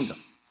force the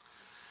kingdom.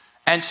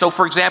 And so,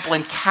 for example,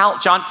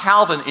 John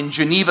Calvin in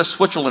Geneva,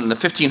 Switzerland in the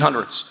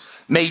 1500s,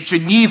 made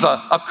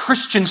Geneva a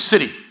Christian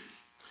city.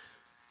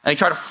 And he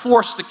tried to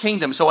force the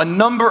kingdom. So a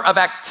number of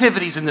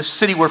activities in the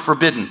city were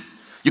forbidden.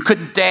 You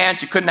couldn't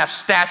dance, you couldn't have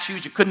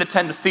statues, you couldn't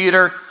attend the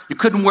theater, you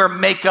couldn't wear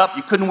makeup,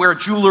 you couldn't wear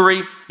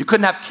jewelry, you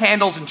couldn't have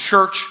candles in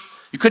church,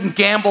 you couldn't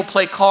gamble,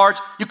 play cards,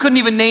 you couldn't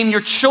even name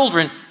your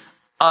children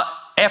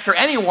after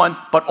anyone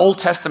but Old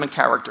Testament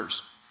characters.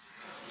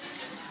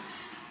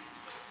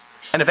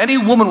 And if any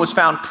woman was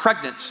found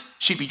pregnant,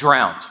 she'd be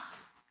drowned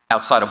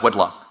outside of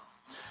wedlock.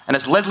 And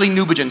as Leslie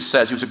Newbigin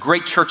says, he was a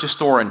great church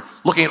historian,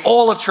 looking at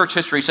all of church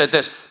history, he said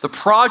this: the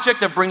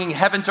project of bringing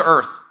heaven to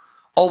earth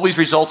always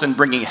results in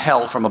bringing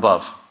hell from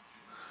above.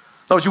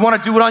 So if you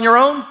want to do it on your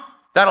own,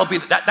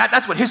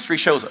 that's what history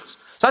shows us.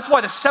 So that's why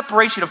the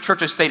separation of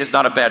church and state is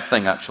not a bad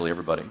thing, actually,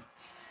 everybody. You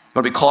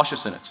want to be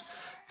cautious in it.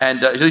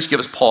 And at least give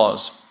us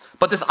pause.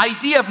 But this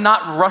idea of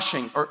not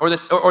rushing, or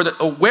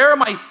where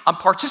am I'm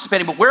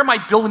participating, but where am I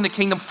building the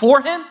kingdom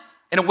for him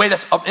in a way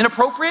that's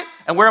inappropriate?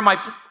 And where am I,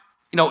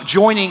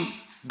 joining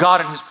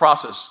God in his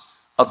process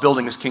of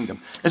building his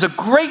kingdom? There's a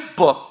great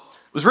book.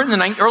 It was written in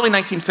the early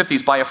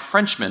 1950s by a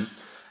Frenchman,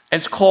 and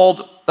it's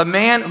called The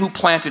Man Who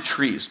Planted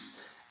Trees.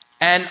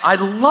 And I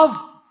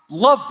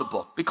love the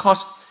book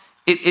because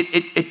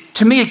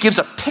to me it gives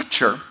a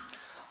picture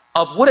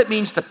of what it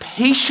means to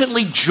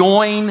patiently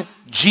join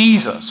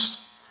Jesus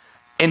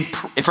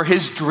for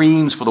his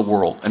dreams for the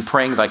world and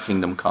praying thy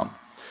kingdom come.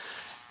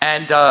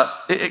 And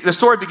the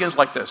story begins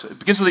like this. It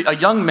begins with a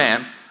young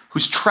man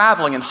who's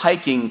traveling and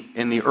hiking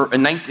in the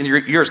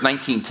years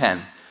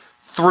 1910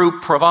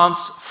 through Provence,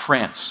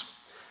 France.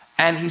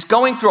 And he's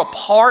going through a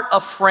part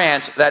of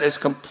France that is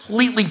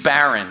completely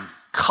barren,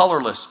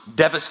 colorless,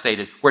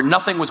 devastated, where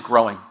nothing was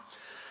growing.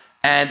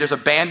 And there's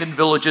abandoned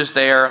villages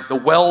there. The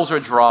wells are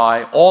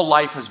dry. All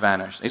life has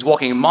vanished. He's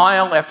walking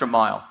mile after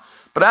mile.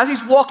 But as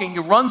he's walking, he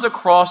runs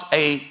across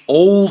an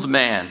old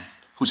man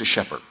who's a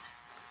shepherd.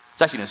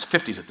 He's actually in his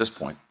 50s at this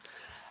point.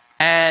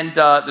 And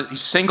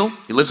he's single.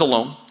 He lives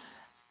alone.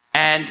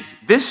 And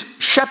this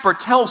shepherd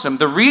tells him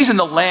the reason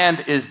the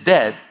land is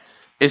dead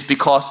is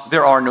because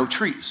there are no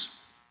trees.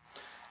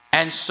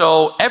 And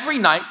so every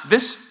night,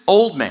 this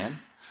old man,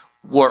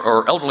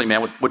 or elderly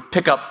man, would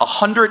pick up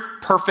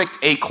 100 perfect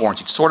acorns.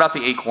 He'd sort out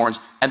the acorns,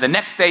 and the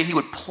next day he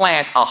would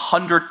plant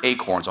 100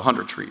 acorns,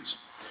 100 trees.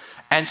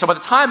 And so by the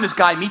time this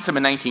guy meets him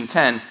in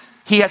 1910,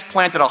 he has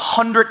planted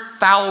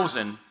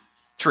 100,000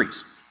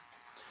 trees.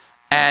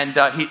 And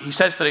he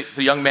says to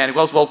the young man, he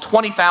goes, well,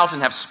 20,000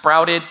 have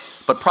sprouted,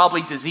 but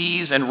probably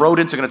disease and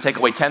rodents are going to take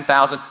away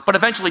 10,000. But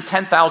eventually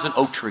 10,000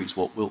 oak trees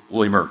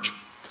will emerge.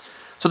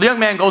 So the young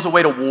man goes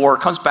away to war,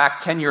 comes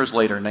back 10 years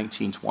later in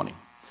 1920.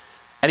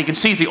 And he can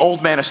see the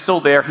old man is still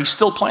there. He's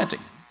still planting.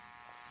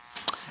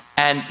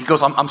 And he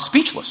goes, I'm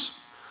speechless.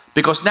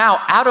 Because now,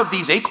 out of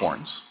these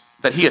acorns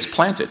that he has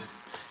planted,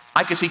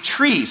 I can see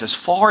trees as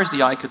far as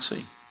the eye could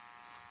see.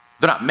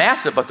 They're not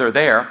massive, but they're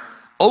there.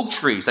 Oak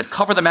trees that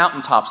cover the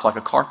mountaintops like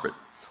a carpet.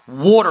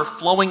 Water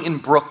flowing in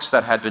brooks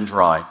that had been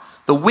dry.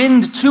 The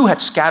wind, too,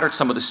 had scattered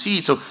some of the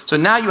seeds. So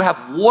now you have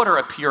water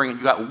appearing, and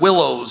you got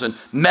willows and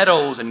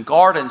meadows and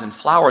gardens and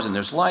flowers, and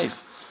there's life.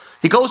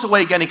 He goes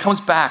away again. He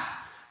comes back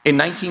in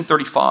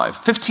 1935,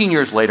 15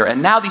 years later,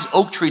 and now these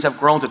oak trees have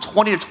grown to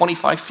 20 to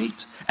 25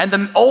 feet. And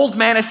the old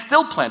man is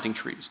still planting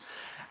trees.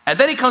 And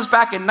then he comes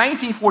back in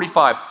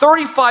 1945,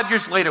 35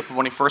 years later from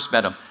when he first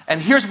met him,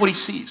 and here's what he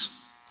sees.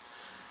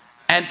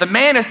 And the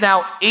man is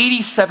now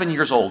 87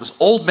 years old. This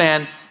old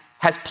man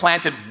has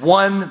planted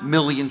 1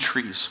 million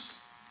trees.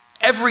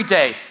 Every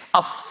day,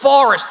 a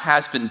forest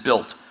has been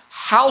built.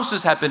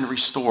 Houses have been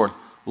restored.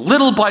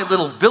 Little by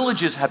little,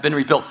 villages have been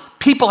rebuilt.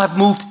 People have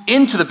moved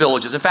into the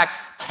villages. In fact,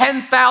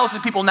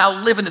 10,000 people now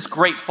live in this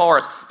great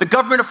forest. The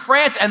government of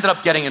France ended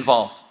up getting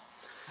involved.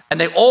 And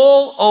they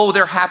all owe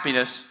their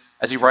happiness,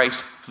 as he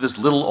writes, to this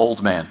little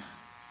old man.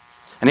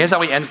 And here's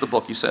how he ends the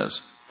book. He says,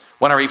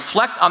 when I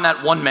reflect on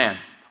that one man,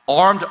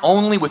 armed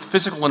only with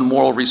physical and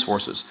moral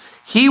resources,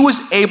 he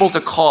was able to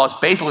cause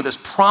basically this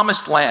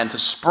promised land to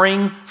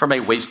spring from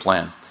a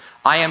wasteland.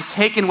 I am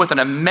taken with an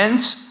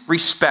immense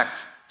respect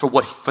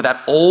for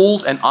that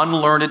old and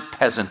unlearned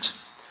peasant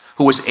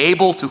who was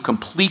able to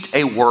complete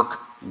a work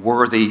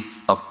worthy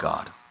of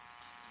God.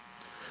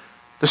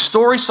 The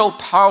story is so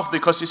powerful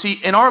because, you see,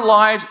 in our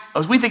lives,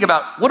 as we think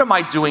about what am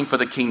I doing for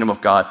the kingdom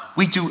of God,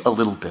 we do a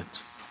little bit.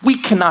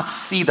 We cannot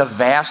see the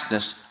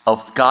vastness of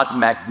God's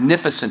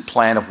magnificent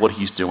plan of what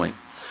he's doing.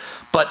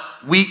 But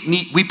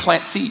we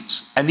plant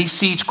seeds, and these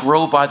seeds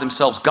grow by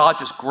themselves. God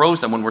just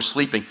grows them when we're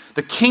sleeping.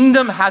 The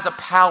kingdom has a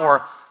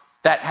power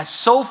that has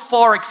so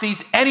far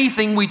exceeds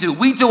anything we do.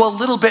 We do a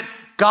little bit,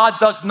 God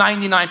does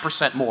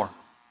 99% more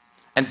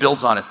and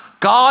builds on it.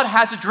 God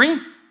has a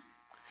dream.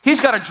 He's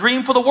got a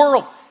dream for the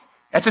world.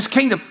 That's his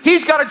kingdom.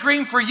 He's got a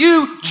dream for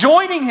you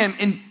joining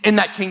him in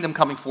that kingdom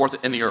coming forth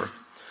in the earth.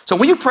 So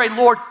when you pray,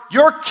 Lord,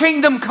 your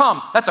kingdom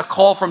come, that's a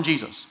call from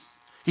Jesus.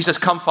 He says,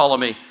 come follow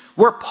me.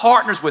 We're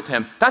partners with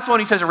him. That's when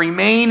he says,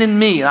 remain in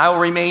me and I will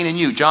remain in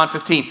you. John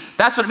 15.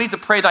 That's what it means to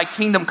pray thy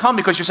kingdom come,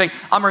 because you're saying,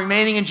 I'm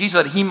remaining in Jesus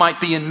that he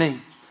might be in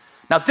me.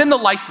 Now dim the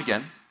lights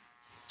again.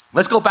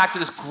 Let's go back to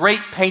this great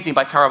painting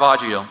by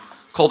Caravaggio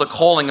called The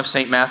Calling of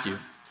St. Matthew.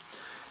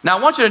 Now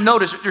I want you to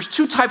notice there's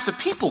two types of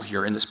people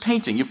here in this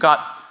painting. You've got,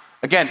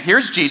 again,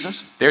 here's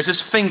Jesus. There's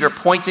his finger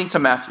pointing to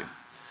Matthew.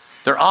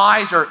 Their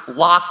eyes are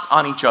locked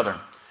on each other.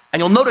 And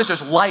you'll notice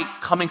there's light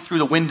coming through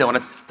the window,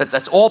 and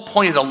that's all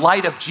pointing to the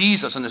light of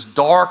Jesus in this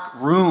dark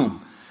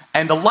room.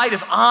 And the light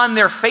is on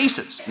their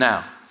faces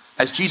now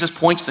as Jesus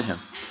points to him.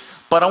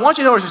 But I want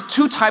you to notice there's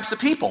two types of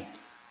people.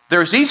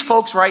 There's these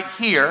folks right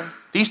here,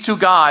 these two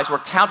guys who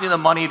are counting the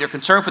money, they're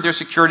concerned for their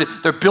security,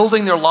 they're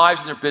building their lives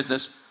and their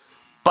business,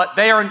 but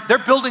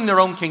they're building their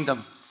own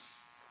kingdom.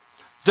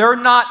 They're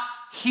not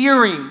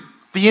hearing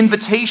the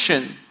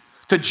invitation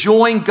to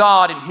join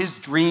God in his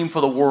dream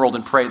for the world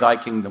and pray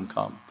thy kingdom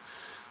come.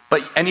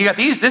 And you got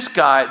these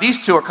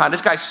two are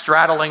this guy's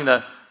straddling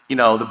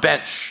the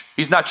bench.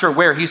 He's not sure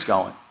where he's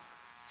going.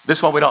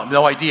 This one we don't have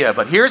no idea.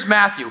 But here's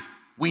Matthew.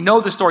 We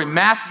know the story.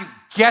 Matthew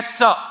gets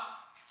up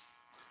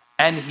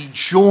and he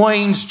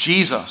joins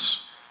Jesus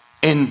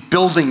in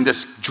building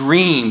this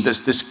dream,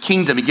 this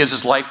kingdom. He gives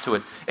his life to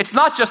it. It's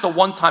not just a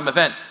one-time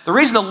event. The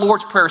reason the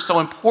Lord's Prayer is so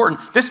important,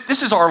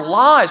 this is our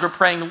lives. We're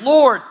praying,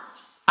 Lord,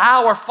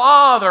 our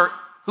Father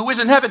who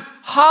is in heaven,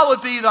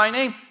 hallowed be thy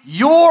name.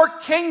 Your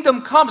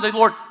kingdom comes. Say,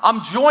 Lord,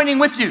 I'm joining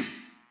with you.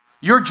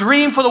 Your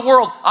dream for the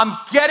world. I'm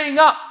getting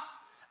up.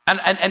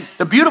 And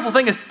the beautiful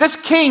thing is, this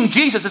King,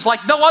 Jesus, is like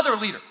no other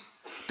leader.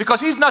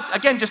 Because he's not,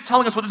 again, just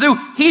telling us what to do.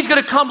 He's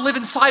going to come live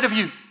inside of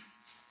you.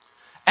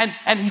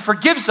 And he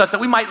forgives us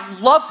that we might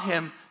love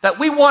him, that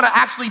we want to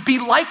actually be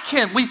like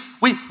him. We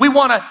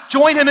want to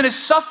join him in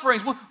his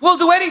sufferings. We'll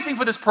do anything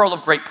for this pearl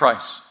of great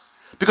price.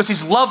 Because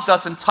he's loved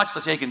us and touched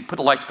us. Yeah, you can put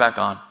the lights back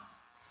on.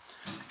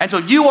 And so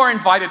you are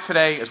invited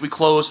today, as we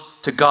close,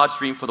 to God's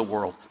dream for the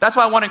world. That's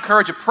why I want to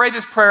encourage you. Pray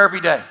this prayer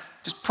every day.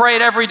 Just pray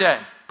it every day.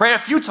 Pray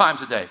it a few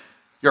times a day.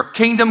 Your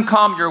kingdom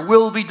come, your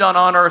will be done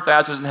on earth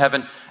as is in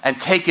heaven, and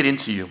take it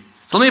into you.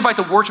 So let me invite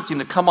the worship team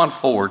to come on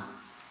forward.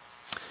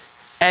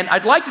 And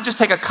I'd like to just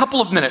take a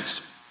couple of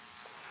minutes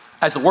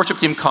as the worship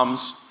team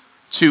comes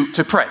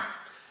to pray.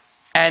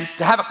 And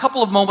to have a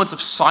couple of moments of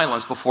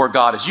silence before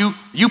God as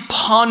you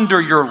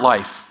ponder your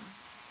life.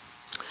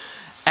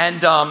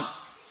 And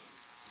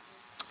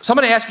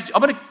somebody asked you, I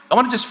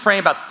want to just frame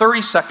about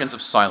 30 seconds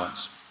of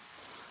silence.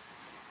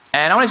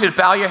 And I want you to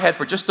bow your head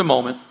for just a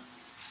moment.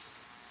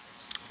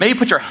 Maybe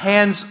put your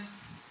hands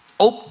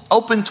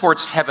open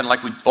towards heaven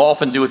like we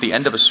often do at the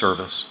end of a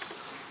service.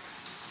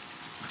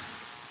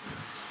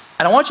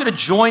 And I want you to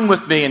join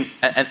with me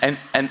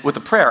and with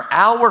the prayer.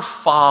 Our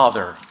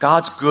Father,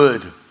 God's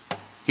good.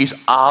 He's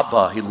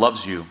Abba. He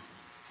loves you.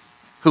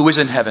 Who is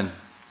in heaven?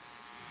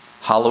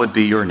 Hallowed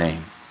be your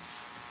name.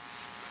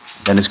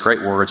 Then his great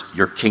words,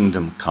 your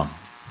kingdom come.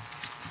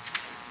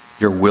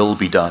 Your will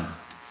be done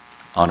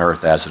on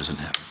earth as it is in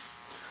heaven.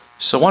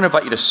 So I want to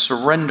invite you to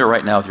surrender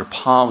right now with your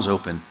palms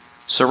open.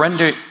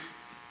 Surrender,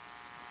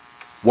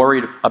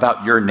 worried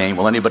about your name.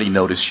 Will anybody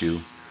notice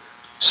you?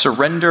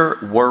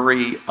 Surrender,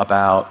 worry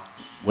about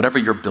whatever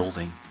you're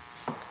building,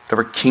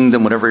 whatever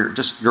kingdom, whatever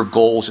your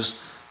goals. Just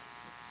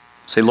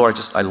say, Lord,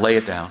 I lay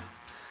it down.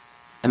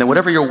 And then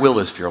whatever your will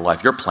is for your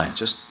life, your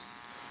plans,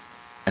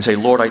 and say,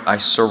 Lord, I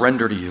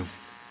surrender to you,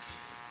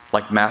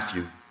 like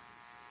Matthew.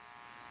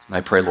 And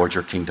I pray, Lord,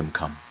 your kingdom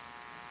come.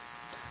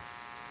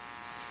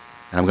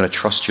 And I'm going to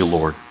trust you,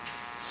 Lord,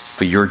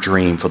 for your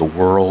dream, for the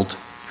world,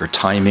 your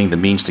timing, the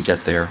means to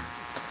get there.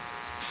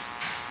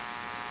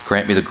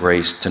 Grant me the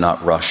grace to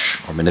not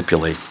rush or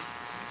manipulate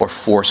or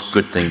force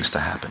good things to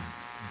happen.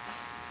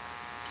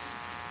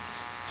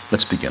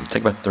 Let's begin.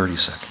 Take about 30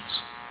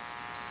 seconds.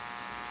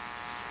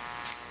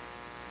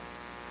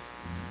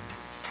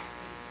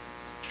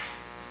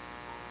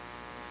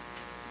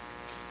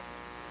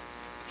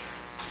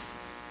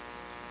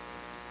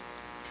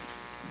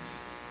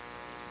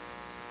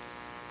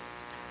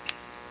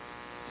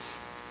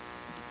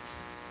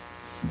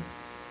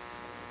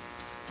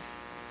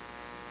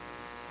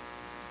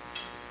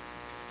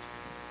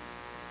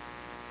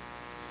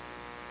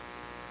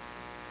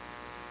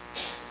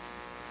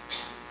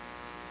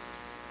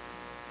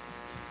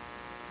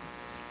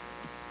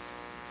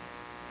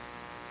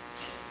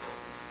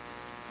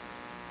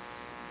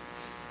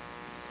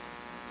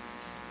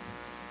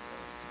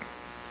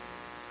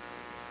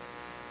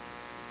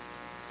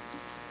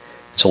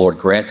 So, Lord,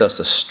 grant us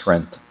the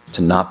strength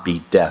to not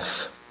be deaf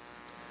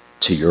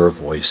to your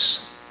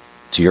voice,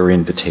 to your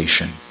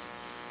invitation,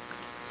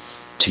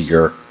 to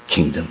your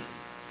kingdom.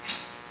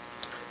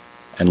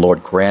 And,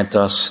 Lord, grant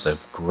us the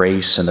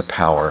grace and the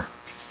power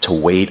to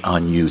wait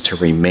on you, to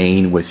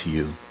remain with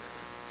you,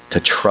 to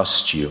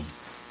trust you.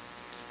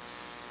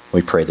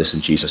 We pray this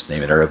in Jesus'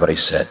 name. And everybody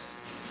said,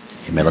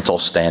 amen. Let's all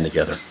stand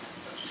together.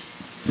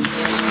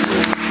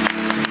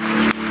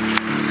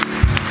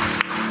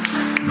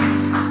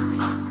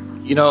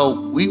 You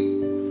know,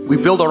 we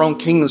build our own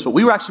kingdoms, but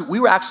we were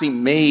actually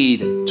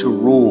made to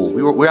rule.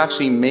 We were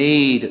actually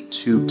made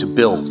to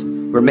build.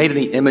 We were made in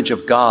the image of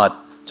God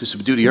to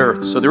subdue the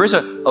earth. So there is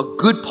a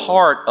good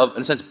part of,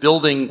 in a sense,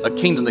 building a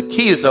kingdom. The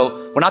key is,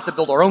 though, we're not to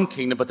build our own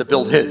kingdom, but to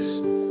build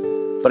His.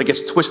 But it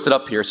gets twisted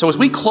up here. So as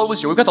we close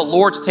here, we've got the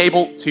Lord's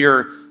table to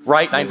your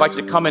right, and I invite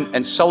you to come in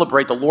and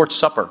celebrate the Lord's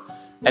Supper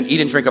and eat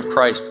and drink of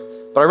Christ.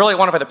 But I really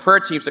want to invite the prayer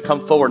teams to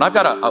come forward. And I've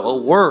got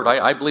a word,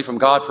 I believe, from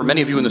God for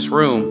many of you in this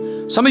room.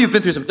 Some of you have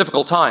been through some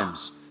difficult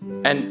times.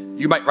 And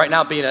you might right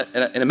now be in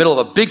the middle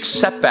of a big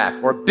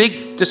setback or a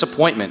big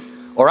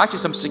disappointment or actually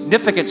some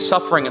significant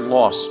suffering and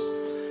loss.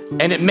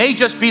 And it may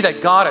just be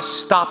that God has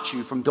stopped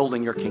you from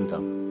building your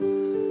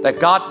kingdom. That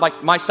God,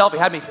 like myself, He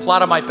had me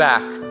flat on my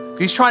back.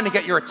 He's trying to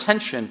get your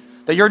attention.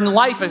 That your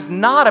life is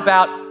not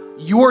about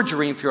your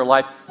dream for your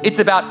life. It's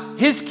about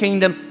His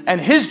kingdom and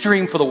His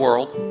dream for the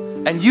world.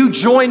 And you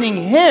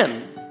joining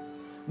Him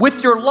with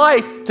your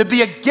life to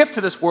be a gift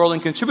to this world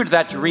and contribute to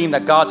that dream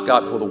that God's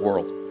got for the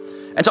world.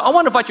 And so I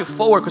want to invite you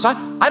forward because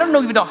I don't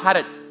even know how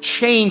to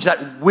change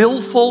that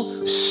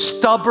willful,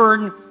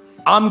 stubborn,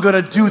 I'm going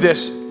to do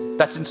this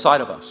that's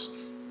inside of us.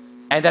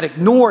 And that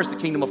ignores the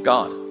kingdom of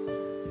God.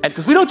 And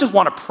because we don't just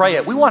want to pray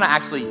it, we want to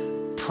actually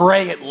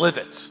pray it, live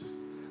it.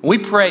 We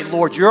pray,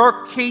 Lord,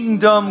 your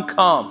kingdom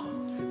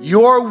come.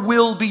 Your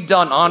will be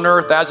done on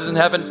earth as is in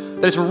heaven.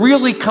 That it's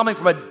really coming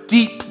from a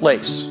deep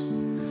place.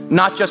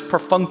 Not just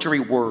perfunctory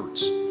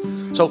words.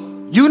 So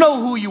you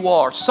know who you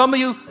are. Some of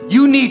you,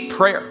 you need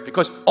prayer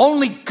because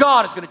only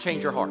God is going to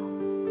change your heart.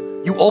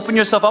 You open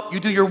yourself up,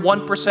 you do your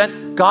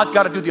 1%, God's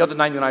got to do the other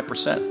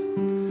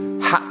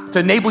 99%. To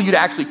enable you to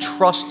actually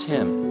trust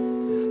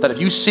Him. That if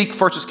you seek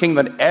first His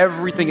kingdom, then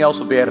everything else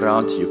will be added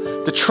on to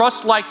you. To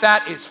trust like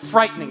that is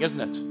frightening, isn't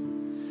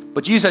it?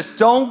 But Jesus says,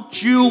 don't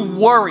you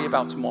worry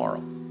about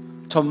tomorrow.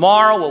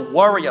 Tomorrow will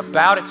worry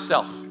about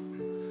itself.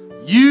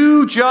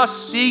 You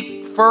just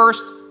seek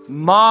first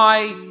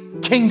my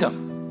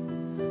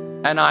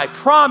kingdom. And I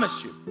promise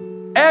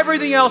you,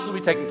 everything else will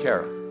be taken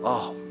care of.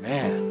 Oh,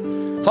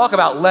 man. Talk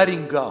about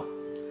letting go.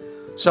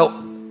 So,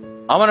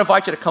 I'm going to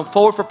invite you to come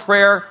forward for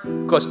prayer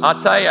because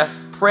I'll tell you,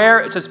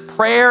 it says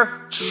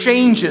prayer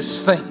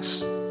changes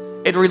things.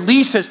 It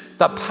releases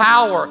the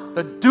power,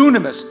 the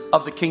dunamis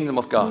of the kingdom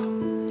of God.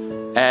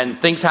 And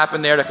things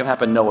happen there that can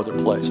happen no other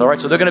place. All right,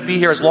 so they're going to be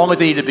here as long as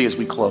they need to be as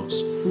we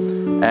close.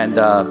 And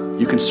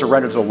you can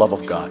surrender to the love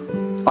of God.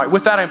 All right,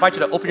 with that, I invite you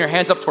to open your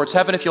hands up towards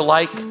heaven if you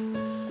like.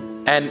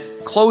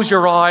 And close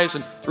your eyes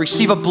and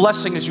receive a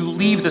blessing as you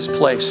leave this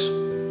place.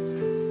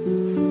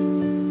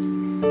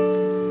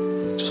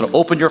 Just want to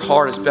open your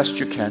heart as best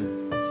you can.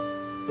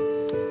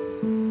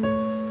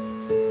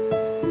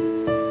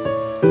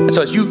 And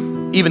so as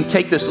you even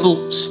take this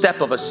little step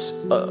of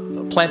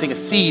planting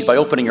a seed by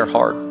opening your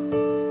heart,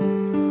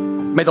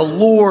 may the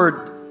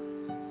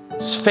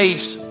Lord's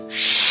face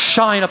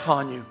shine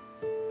upon you.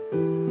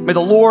 May the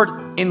Lord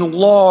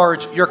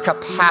enlarge your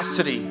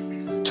capacity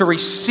to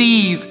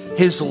receive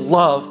His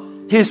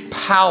love, His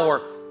power,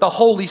 the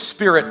Holy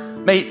Spirit.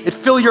 May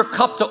it fill your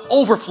cup to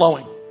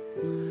overflowing.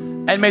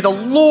 And may the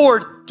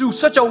Lord do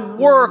such a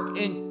work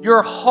in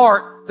your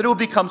heart that it will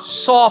become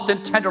soft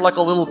and tender like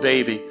a little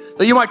baby.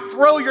 That you might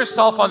throw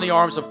yourself on the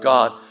arms of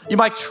God. You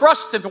might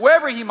trust Him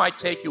wherever He might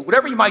take you,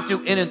 whatever He might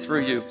do in and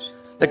through you.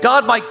 That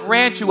God might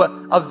grant you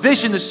a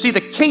vision to see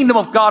the kingdom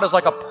of God as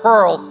like a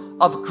pearl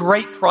of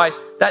great price,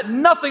 that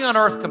nothing on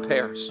earth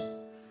compares.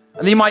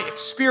 And you might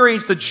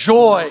experience the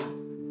joy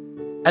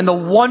and the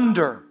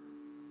wonder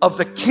of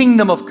the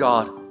kingdom of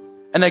God.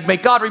 And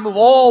may God remove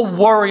all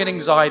worry and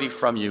anxiety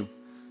from you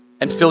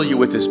and fill you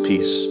with His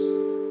peace.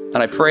 And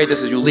I pray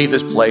this as you leave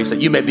this place, that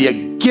you may be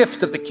a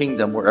gift of the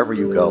kingdom wherever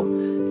you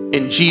go.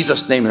 In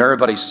Jesus' name, and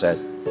everybody said,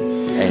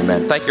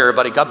 amen. Thank you,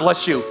 everybody. God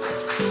bless you.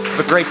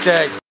 Have a great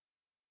day.